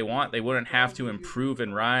whatever they maybe want. They wouldn't for all have of to those users improve will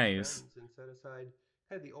and call each other rise. friends and set aside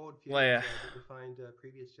kind of the old feuds Like, that defined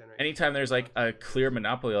previous generations anytime of there's like a console clear generations.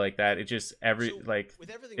 monopoly like that, it just every So like with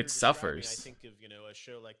everything it you're describing, I suffers. think of a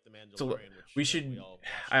show like The So Mandalorian, which we we should, all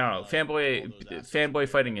watched I and don't know, loved, and all those aspects were fanboy there.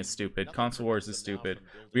 fighting I is mean, stupid. nothing Console wars prevents is them now stupid. from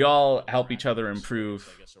building We all an help each interactive other experience, I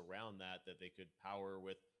improve. guess, around that they could power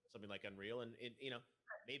with something like Unreal. And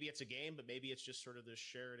maybe it's a game, but maybe it's just sort of this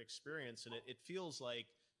shared experience. And it feels like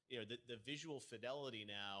the visual fidelity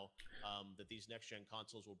now that these next gen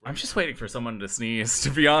consoles will bring. I'm just Now, waiting for someone to sneeze. To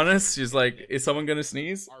be honest, just like, is someone gonna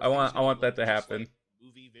sneeze? are I things want going to that look to just happen. like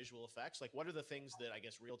movie visual effects? Like, what are the things that I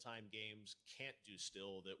guess real time games can't do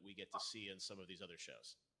still that we get to see in some of these other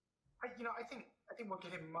shows? I think we're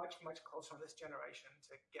getting much closer on this generation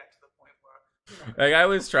to get to the point where Like, I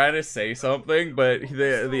was trying to say something, but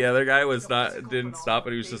the other guy was not physical didn't stop,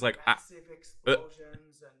 and he was big, just like, massive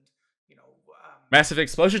explosions and massive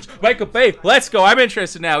explosions. Michael Bay, let's go. I'm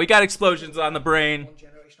interested now. We got explosions on the brain. one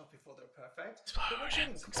generation off before they're perfect. But we're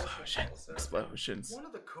getting closer and closer. Explosions. One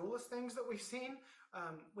of the coolest things that we've seen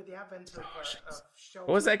with the advent of shows.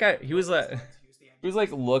 What was that guy? He was like, to use the he was like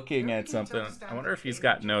engine. looking They're at beginning to something. understand I wonder that if he's game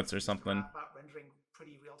got engines notes or is something. about rendering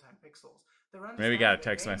pretty real-time pixels. They're Maybe got a understanding that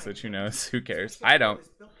text game message. Who engines, knows? Who cares? especially I don't. is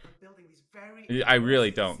built for building these very I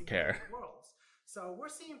really immersive don't simulated care. worlds. So we're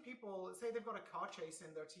seeing people say they've got a car chase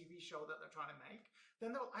in their TV show that they're trying to make,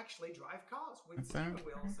 then they'll actually drive cars with steering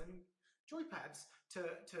wheels and joypads to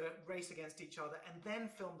race against each other and then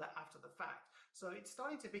film that after the fact. So it's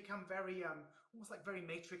starting to become very almost like very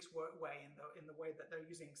Matrix way in the way that they're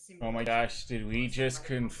using simulation. Oh my gosh, did we just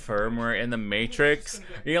confirm we're in the Matrix?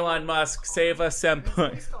 Elon Musk, save us, As they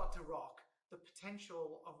senpai. start to rock the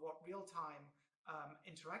potential of what real-time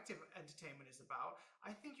interactive entertainment is about,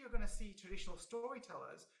 I think you're going to see traditional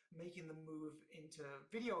storytellers making the move into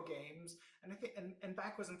video games, and I think and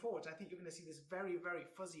backwards and forwards. I think you're going to see this very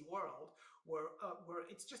fuzzy world where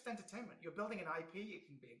it's just entertainment. You're building an IP. It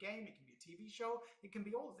can be a game. It can be a TV show. It can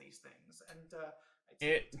be all of these things, and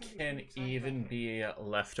It can even be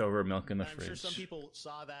leftover milk in the I'm fridge. sure some people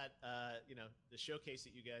saw that, the showcase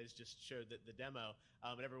that you guys just showed, the demo,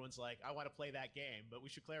 and everyone's like, "I want to play that game." But we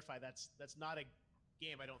should clarify that's not a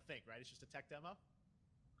game, I don't think, right? It's just a tech demo.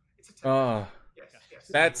 It's a tech demo. Yes.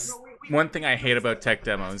 That's one thing I hate about tech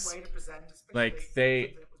demos. Like,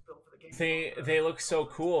 they look so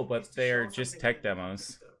cool, but they're just tech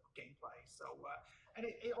demos. Gameplay. So, and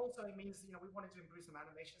it also means we wanted to improve some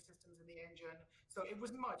animation systems in the engine. So it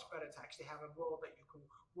was much better to actually have a world that you can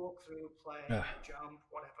walk through, play, jump,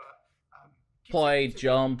 whatever. Play,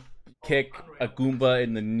 jump, kick a Goomba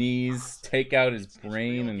in the knees, take out his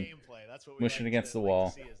brain, and gameplay. That's what we mush it like against to, the like wall.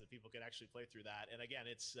 to see, is that people can actually play through that. And again,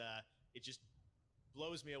 it just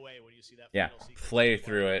blows me away when you see that. Yeah, final sequence play of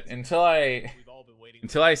through it. It's Until I we've all been waiting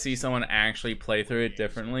until for I this see someone actually play through it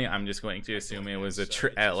differently, I'm just going to assume it was a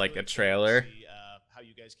like a trailer. How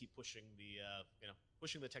you guys keep pushing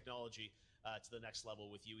the technology to the next level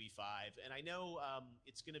with UE5, and I know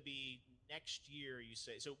it's going to be next year. You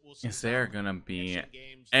say so. We'll see. Is there gonna be next-gen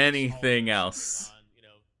games anything all else? on,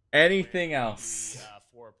 Anything brand new else UE,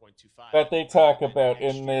 4.25 that they talk about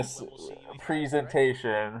next in year this when we'll see UE5, right?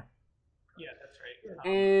 presentation? Yeah, that's right.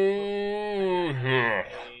 Mhm.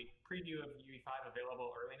 A preview of UE5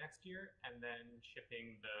 available early next year, and then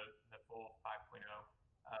shipping the full 5.0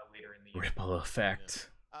 later in the year. Ripple effect.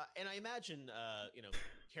 And I imagine,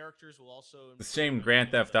 characters will also. The same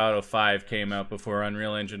Grand Theft Auto 5 came out before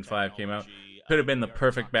Unreal Engine 5 came out. Could have been the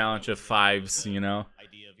perfect balance of fives, Idea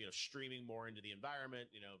of streaming more into the environment.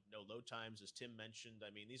 No load times, as Tim mentioned. I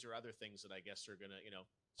mean, these are other things that I guess are gonna,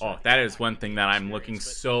 Oh, that is one thing that I'm looking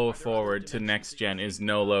so forward to next gen is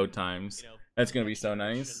no load times. That's gonna be so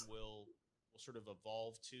nice. Will sort of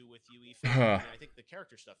evolve to with UE5. I think the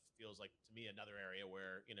character stuff feels like to me another area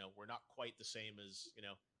where we're not quite the same as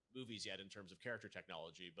movies yet in terms of character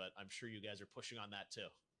technology, but I'm sure you guys are pushing on that too.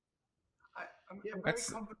 I'm very That's-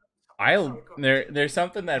 confident. There's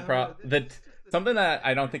something that something that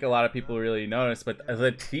I don't think a lot of people really notice, but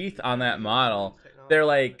the teeth on that model, they're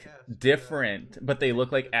like different, but they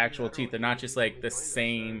look like actual teeth. They're not just like the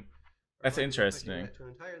same. That's interesting.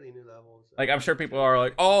 Like I'm sure people are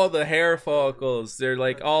like, oh, the hair follicles, they're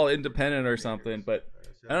like all independent or something, but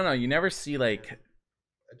I don't know. You never see like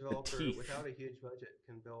a developer teeth. without a huge budget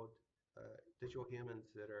can build digital humans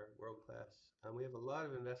that are world class. We have a lot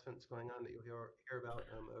of investments going on that you'll hear about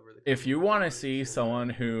over the. If you want to see someone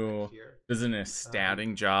who does an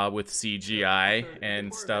astounding job with CGI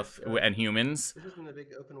and stuff and humans,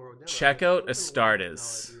 check out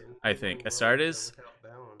Astartes. I think Astartes.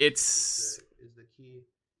 It's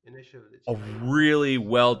a really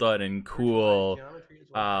well done and cool,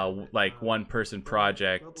 like one-person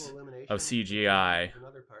project of CGI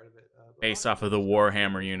based off of the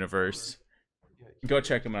Warhammer universe. Go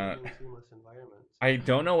check him out. I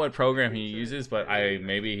don't know what program he uses, but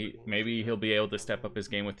maybe he'll be able to step up his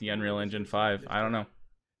game with the Unreal Engine 5. I don't know.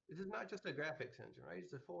 This is not just a graphics engine, right?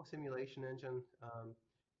 It's a full simulation engine.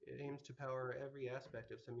 It aims to power every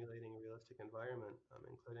aspect of simulating a realistic environment,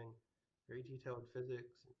 including very detailed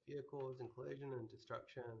physics, vehicles, and collision and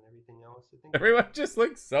destruction, and everything else. I think everyone just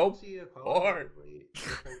looks so bored,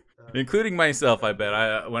 including myself. I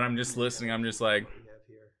bet. When I'm just listening, I'm just like.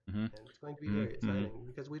 And it's going to be very exciting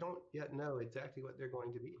because we don't yet know exactly what they're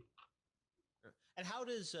going to be. And how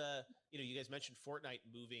does you guys mentioned Fortnite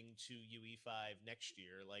moving to UE5 next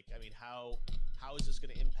year? Like, I mean, how is this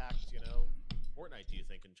going to impact Fortnite? Do you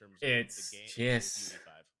think in terms of the game? Yes.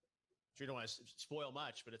 UE5? Sure, you don't want to spoil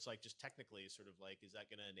much, but it's like just technically, sort of like, is that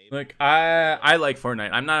going to enable? Look, I like Fortnite.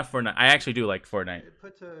 I'm not a Fortnite. I actually do like Fortnite.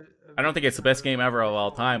 I don't think it's the best game ever of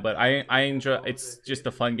all time, but I enjoy. It's just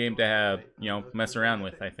a fun game to have, mess around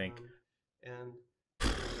with. I think.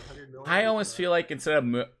 I almost feel like instead of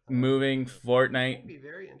moving Fortnite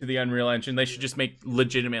to the Unreal Engine, they should just make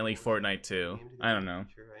legitimately Fortnite 2. I don't know.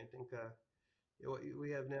 I think what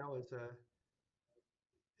we have now is a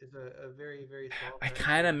very, very small. I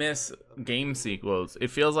kind of miss game sequels. It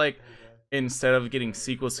feels like instead of getting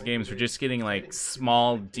sequels to games, we're just getting like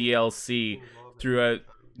small DLC throughout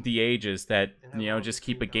the ages that just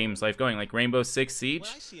keep a game's life going. Like Rainbow Six Siege,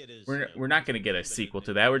 we're not going to get a sequel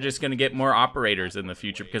to that. We're just going to get more operators in the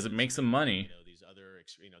future because it makes them money.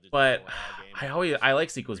 But I like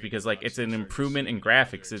sequels because like it's an improvement in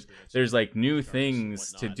graphics. There's like new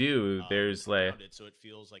things to do. There's like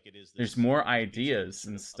there's more ideas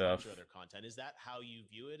and stuff. Is that how you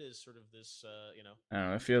view it? As sort of this, I don't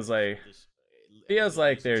know. It feels like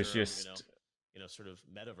there's just sort of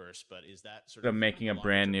metaverse. But is that sort of making a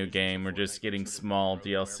brand new game? We're just getting small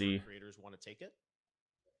DLC. Creators want to take it.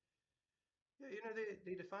 Yeah,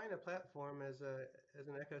 they define a platform as an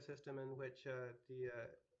ecosystem in which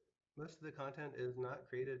most of the content is not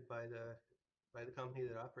created by the company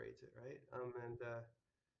that operates it, right? And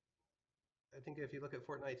I think if you look at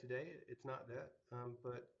Fortnite today, it's not that.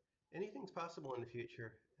 But anything's possible in the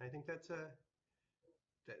future. I think that's a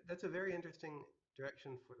very interesting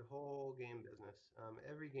direction for the whole game business.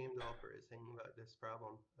 Every game developer is thinking about this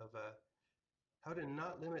problem of how to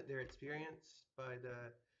not limit their experience by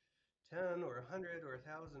the 10 or 100 or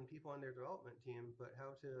 1,000 people on their development team, but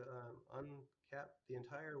how to uncap the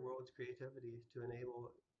entire world's creativity to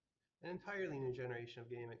enable an entirely new generation of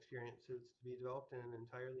game experiences to be developed in an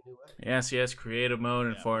entirely new way. Yes, creative mode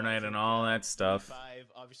and Fortnite and all that stuff.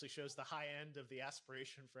 5 obviously shows the high end of the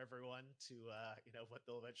aspiration for everyone to what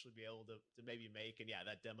they'll eventually be able to maybe make. And yeah,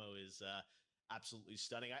 that demo is absolutely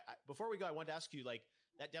stunning. Before we go, I wanted to ask you, like,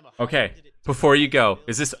 that demo. Okay, before you go,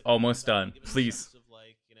 is this almost done? Please.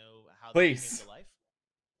 Please.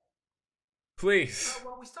 Please.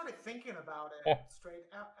 Well, we started thinking about it straight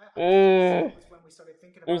after when we started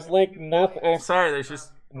thinking about there's it. like nothing. I'm sorry, there's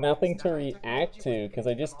just nothing to react to because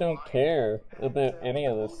I just don't care about any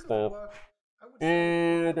of this stuff.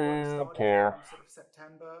 I don't care. Sort of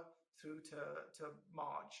September through to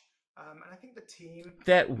March, and I think the team.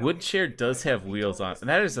 That wood chair does have wheels on.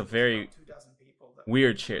 That is a very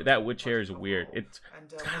weird chair. That wood chair is weird. It's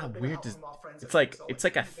kind of weird. It's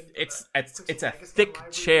a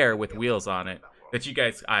thick chair with wheels on it. That you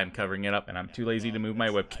guys, I'm covering it up, and I'm too lazy to move my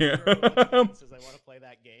webcam. Says I want to play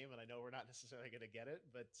that game, and I know we're not necessarily going to get it,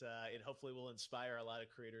 but it hopefully will inspire a lot of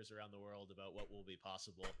creators around the world about what will be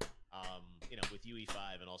possible. With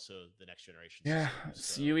UE5 and also the next generation. Yeah,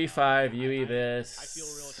 so, UE5, UE this. I feel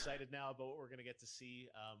real excited now about what we're going to get to see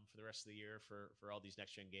for the rest of the year for all these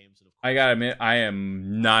next gen games. And of course, I gotta admit, I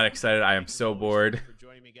am not excited. I am so bored. For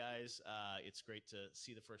joining me, guys. It's great to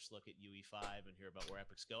see the first look at UE5 and hear about where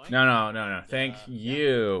Epic's going. No. Thank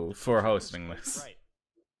you for hosting this. Right.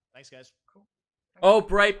 Thanks, guys. Cool. Oh,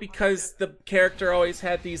 Bright, because the character always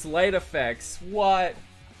had these light effects. What?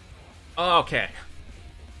 Oh, okay.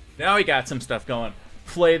 Now we got some stuff going.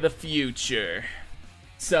 Play the future.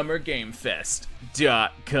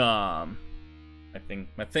 SummerGameFest.com.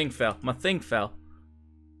 My thing fell.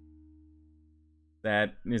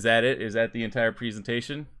 Is that it? Is that the entire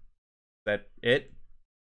presentation? Is that it?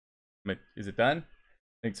 Is it done?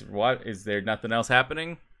 Thanks for what? Is there nothing else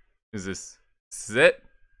happening? Is this it?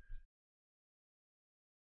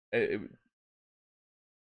 Was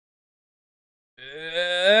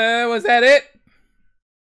that it?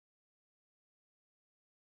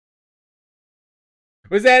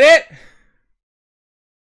 Was that it?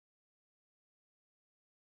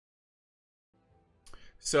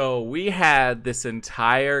 So we had this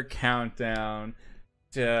entire countdown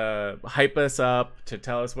to hype us up, to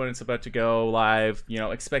tell us when it's about to go live, you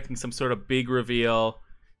know, expecting some sort of big reveal.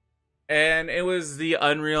 And it was the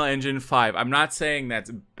Unreal Engine 5. I'm not saying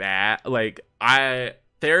that's bad. Like,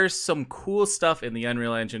 there's some cool stuff in the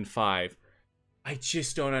Unreal Engine 5. I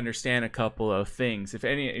just don't understand a couple of things. If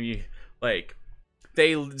any of you, like,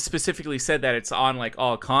 they specifically said that it's on, like,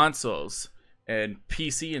 all consoles and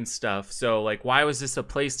PC and stuff. So, like, why was this a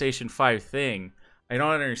PlayStation 5 thing? I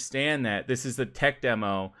don't understand that. This is the tech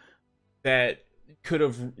demo that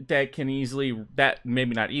can easily, that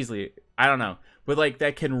maybe not easily, I don't know, but like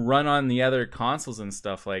that can run on the other consoles and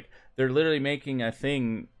stuff. Like, they're literally making a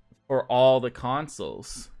thing for all the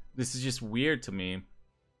consoles. This is just weird to me.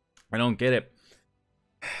 I don't get it.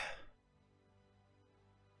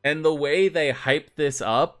 And the way they hyped this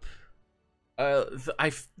up, I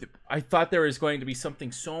thought there was going to be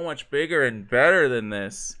something so much bigger and better than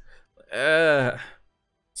this.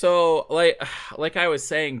 So like I was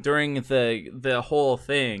saying during the whole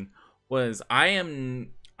thing was I'm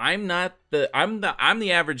the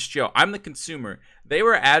average Joe. I'm the consumer. They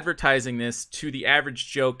were advertising this to the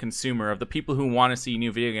average Joe consumer, of the people who want to see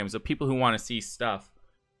new video games, the people who want to see stuff.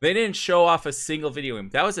 They didn't show off a single video game.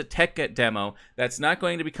 That was a tech demo that's not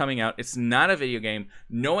going to be coming out. It's not a video game.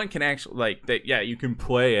 No one can actually, like, that. Yeah, you can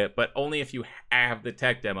play it, but only if you have the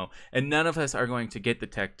tech demo. And none of us are going to get the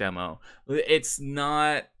tech demo. It's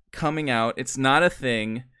not coming out. It's not a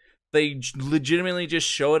thing. They legitimately just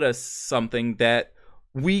showed us something that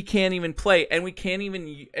we can't even play, and we can't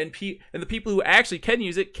even, and the people who actually can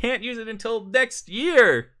use it can't use it until next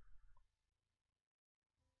year.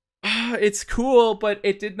 It's cool, but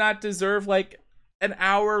it did not deserve like an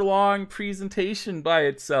hour-long presentation by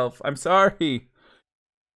itself. I'm sorry.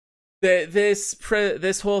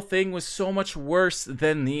 This whole thing was so much worse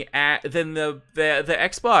than the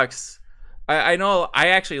Xbox. I know I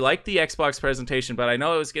actually liked the Xbox presentation, but I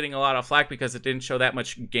know it was getting a lot of flack because it didn't show that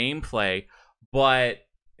much gameplay. But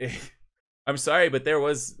I'm sorry, but there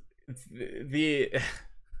was the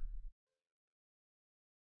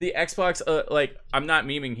Xbox, like, I'm not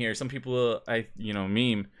memeing here. Some people,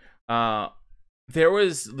 meme. There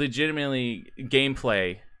was legitimately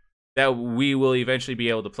gameplay that we will eventually be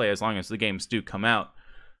able to play as long as the games do come out,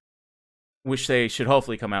 which they should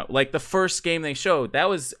hopefully come out. Like the first game they showed, that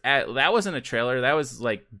wasn't a trailer. That was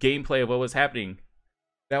like gameplay of what was happening.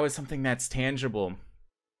 That was something that's tangible.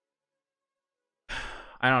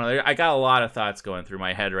 I don't know. I got a lot of thoughts going through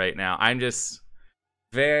my head right now. I'm just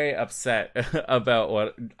very upset about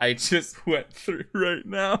what I just went through right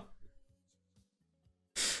now.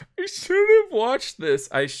 I shouldn't have watched this.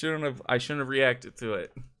 I shouldn't have reacted to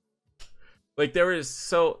it. Like, there was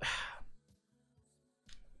so,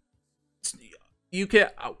 you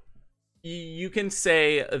can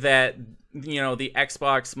say that, the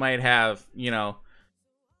Xbox might have,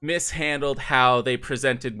 mishandled how they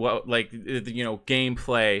presented what, like,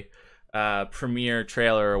 gameplay, premiere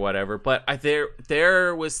trailer or whatever, but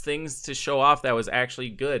there was things to show off that was actually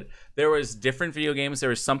good. There was different video games. There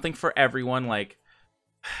was something for everyone. Like,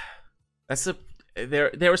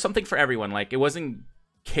 there was something for everyone. Like, it wasn't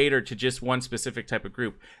catered to just one specific type of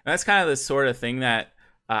group. And that's kind of the sort of thing that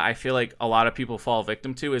I feel like a lot of people fall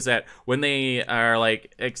victim to, is that when they are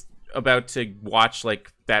like about to watch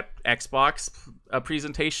like that Xbox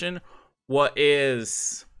presentation, what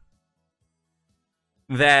is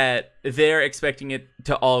that they're expecting it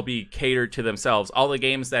to all be catered to themselves, all the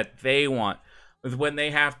games that they want. When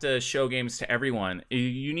they have to show games to everyone,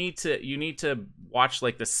 you need to watch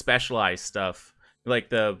like the specialized stuff, like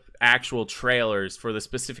the actual trailers for the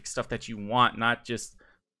specific stuff that you want, not just,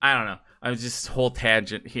 I don't know. I'm just whole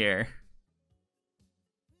tangent here.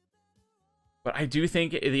 But I do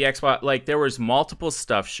think the Xbox, like, there was multiple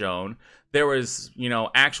stuff shown. There was,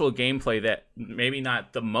 actual gameplay that maybe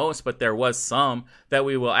not the most, but there was some that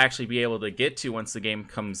we will actually be able to get to once the game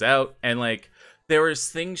comes out. And, like, there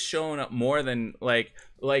was things shown more than, like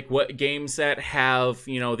like what games that have,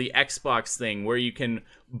 you know, the Xbox thing where you can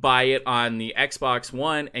buy it on the Xbox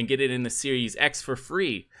One and get it in the Series X for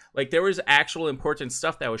free. Like there was actual important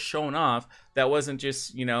stuff that was shown off that wasn't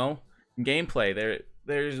just, you know, gameplay.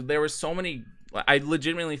 There was so many. I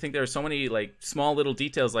legitimately think there were so many like small little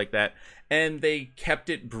details like that, and they kept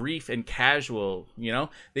it brief and casual. You know,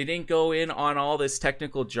 they didn't go in on all this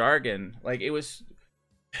technical jargon. Like it was,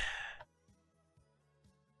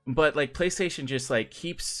 but like PlayStation just like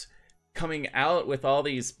keeps coming out with all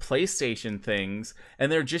these PlayStation things, and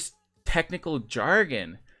they're just technical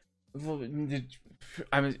jargon.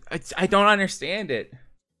 I don't understand it.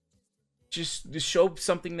 Just show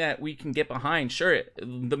something that we can get behind. Sure,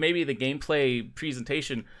 maybe the gameplay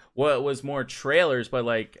presentation was more trailers, but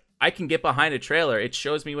like I can get behind a trailer. It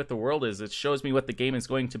shows me what the world is. It shows me what the game is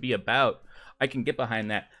going to be about. I can get behind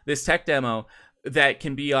that. This tech demo that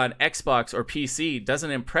can be on Xbox or PC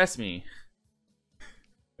doesn't impress me.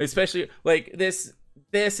 Especially like this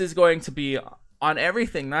is going to be on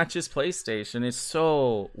everything, not just PlayStation. It's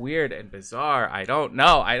so weird and bizarre. I don't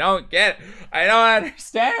know. I don't get it. I don't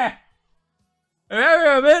understand. I'm having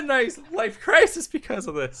a midnight life crisis because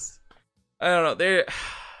of this. I don't know.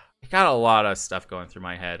 I got a lot of stuff going through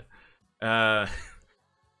my head. I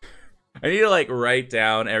need to like write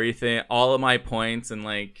down everything, all of my points, and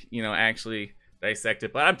like, you know, actually dissect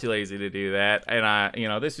it. But I'm too lazy to do that. And you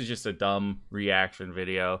know, this is just a dumb reaction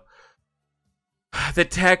video. The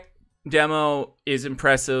tech demo is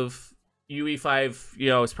impressive. UE5, you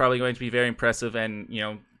know, is probably going to be very impressive and, you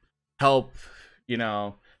know, help, you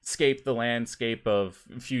know, scape the landscape of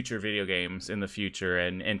future video games in the future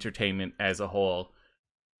and entertainment as a whole.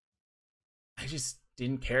 I just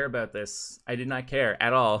didn't care about this. I did not care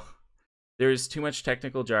at all. There's too much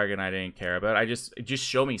technical jargon I didn't care about. Just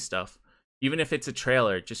show me stuff. Even if it's a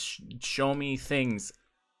trailer, just show me things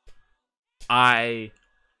I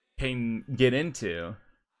can get into.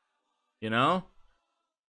 You know?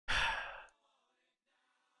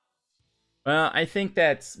 Well, I think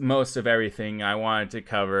that's most of everything I wanted to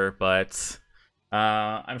cover, but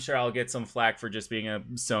I'm sure I'll get some flack for just being a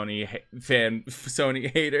Sony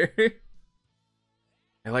Sony hater.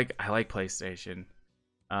 I like PlayStation.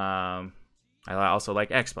 I also like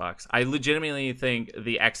Xbox. I legitimately think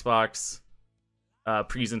the Xbox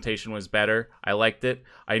presentation was better. I liked it.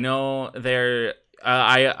 I know there.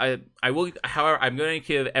 I will. However, I'm going to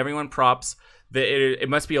give everyone props. It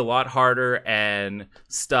must be a lot harder and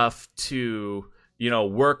stuff to, you know,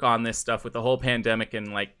 work on this stuff with the whole pandemic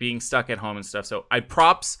and like being stuck at home and stuff. So I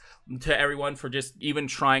props to everyone for just even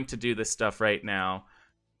trying to do this stuff right now.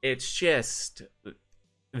 It's just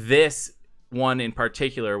this one in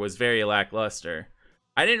particular was very lackluster.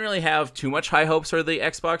 I didn't really have too much high hopes for the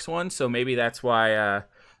Xbox One, so maybe that's why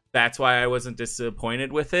I wasn't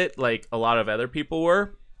disappointed with it like a lot of other people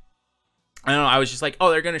were. I don't know. I was just like, oh,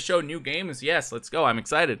 they're going to show new games. Yes, let's go. I'm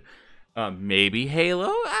excited. Maybe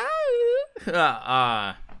Halo?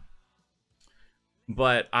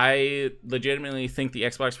 But I legitimately think the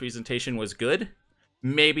Xbox presentation was good.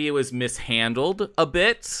 Maybe it was mishandled a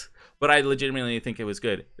bit, but I legitimately think it was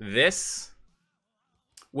good. This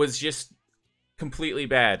was just completely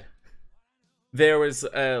bad. There was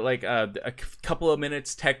like a couple of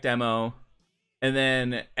minutes tech demo, and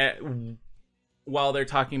then while they're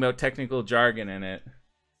talking about technical jargon in it,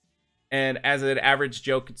 and as an average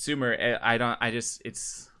Joe consumer,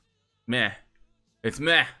 it's meh. It's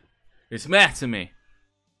meh to me.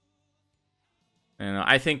 And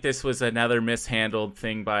I think this was another mishandled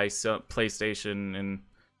thing by PlayStation, and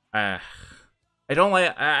I don't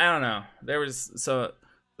know. There was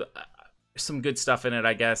some good stuff in it,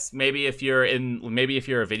 I guess. Maybe if you're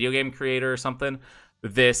a video game creator or something,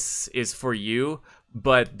 this is for you.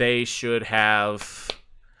 But they should have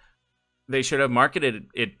marketed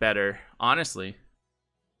it better, honestly.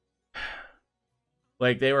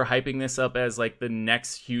 Like they were hyping this up as like the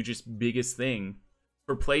next hugest, biggest thing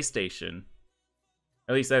for PlayStation.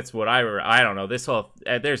 At least that's what I don't know.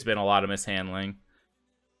 There's been a lot of mishandling.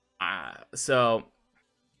 So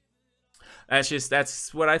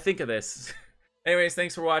that's what I think of this. Anyways,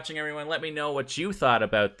 thanks for watching, everyone. Let me know what you thought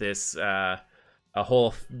about this a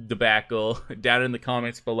whole debacle down in the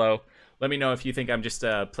comments below. Let me know if you think I'm just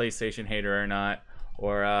a PlayStation hater or not,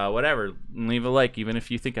 or whatever. Leave a like even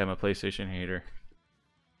if you think I'm a PlayStation hater.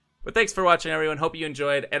 But thanks for watching, everyone. Hope you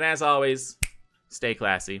enjoyed, and as always, stay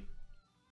classy.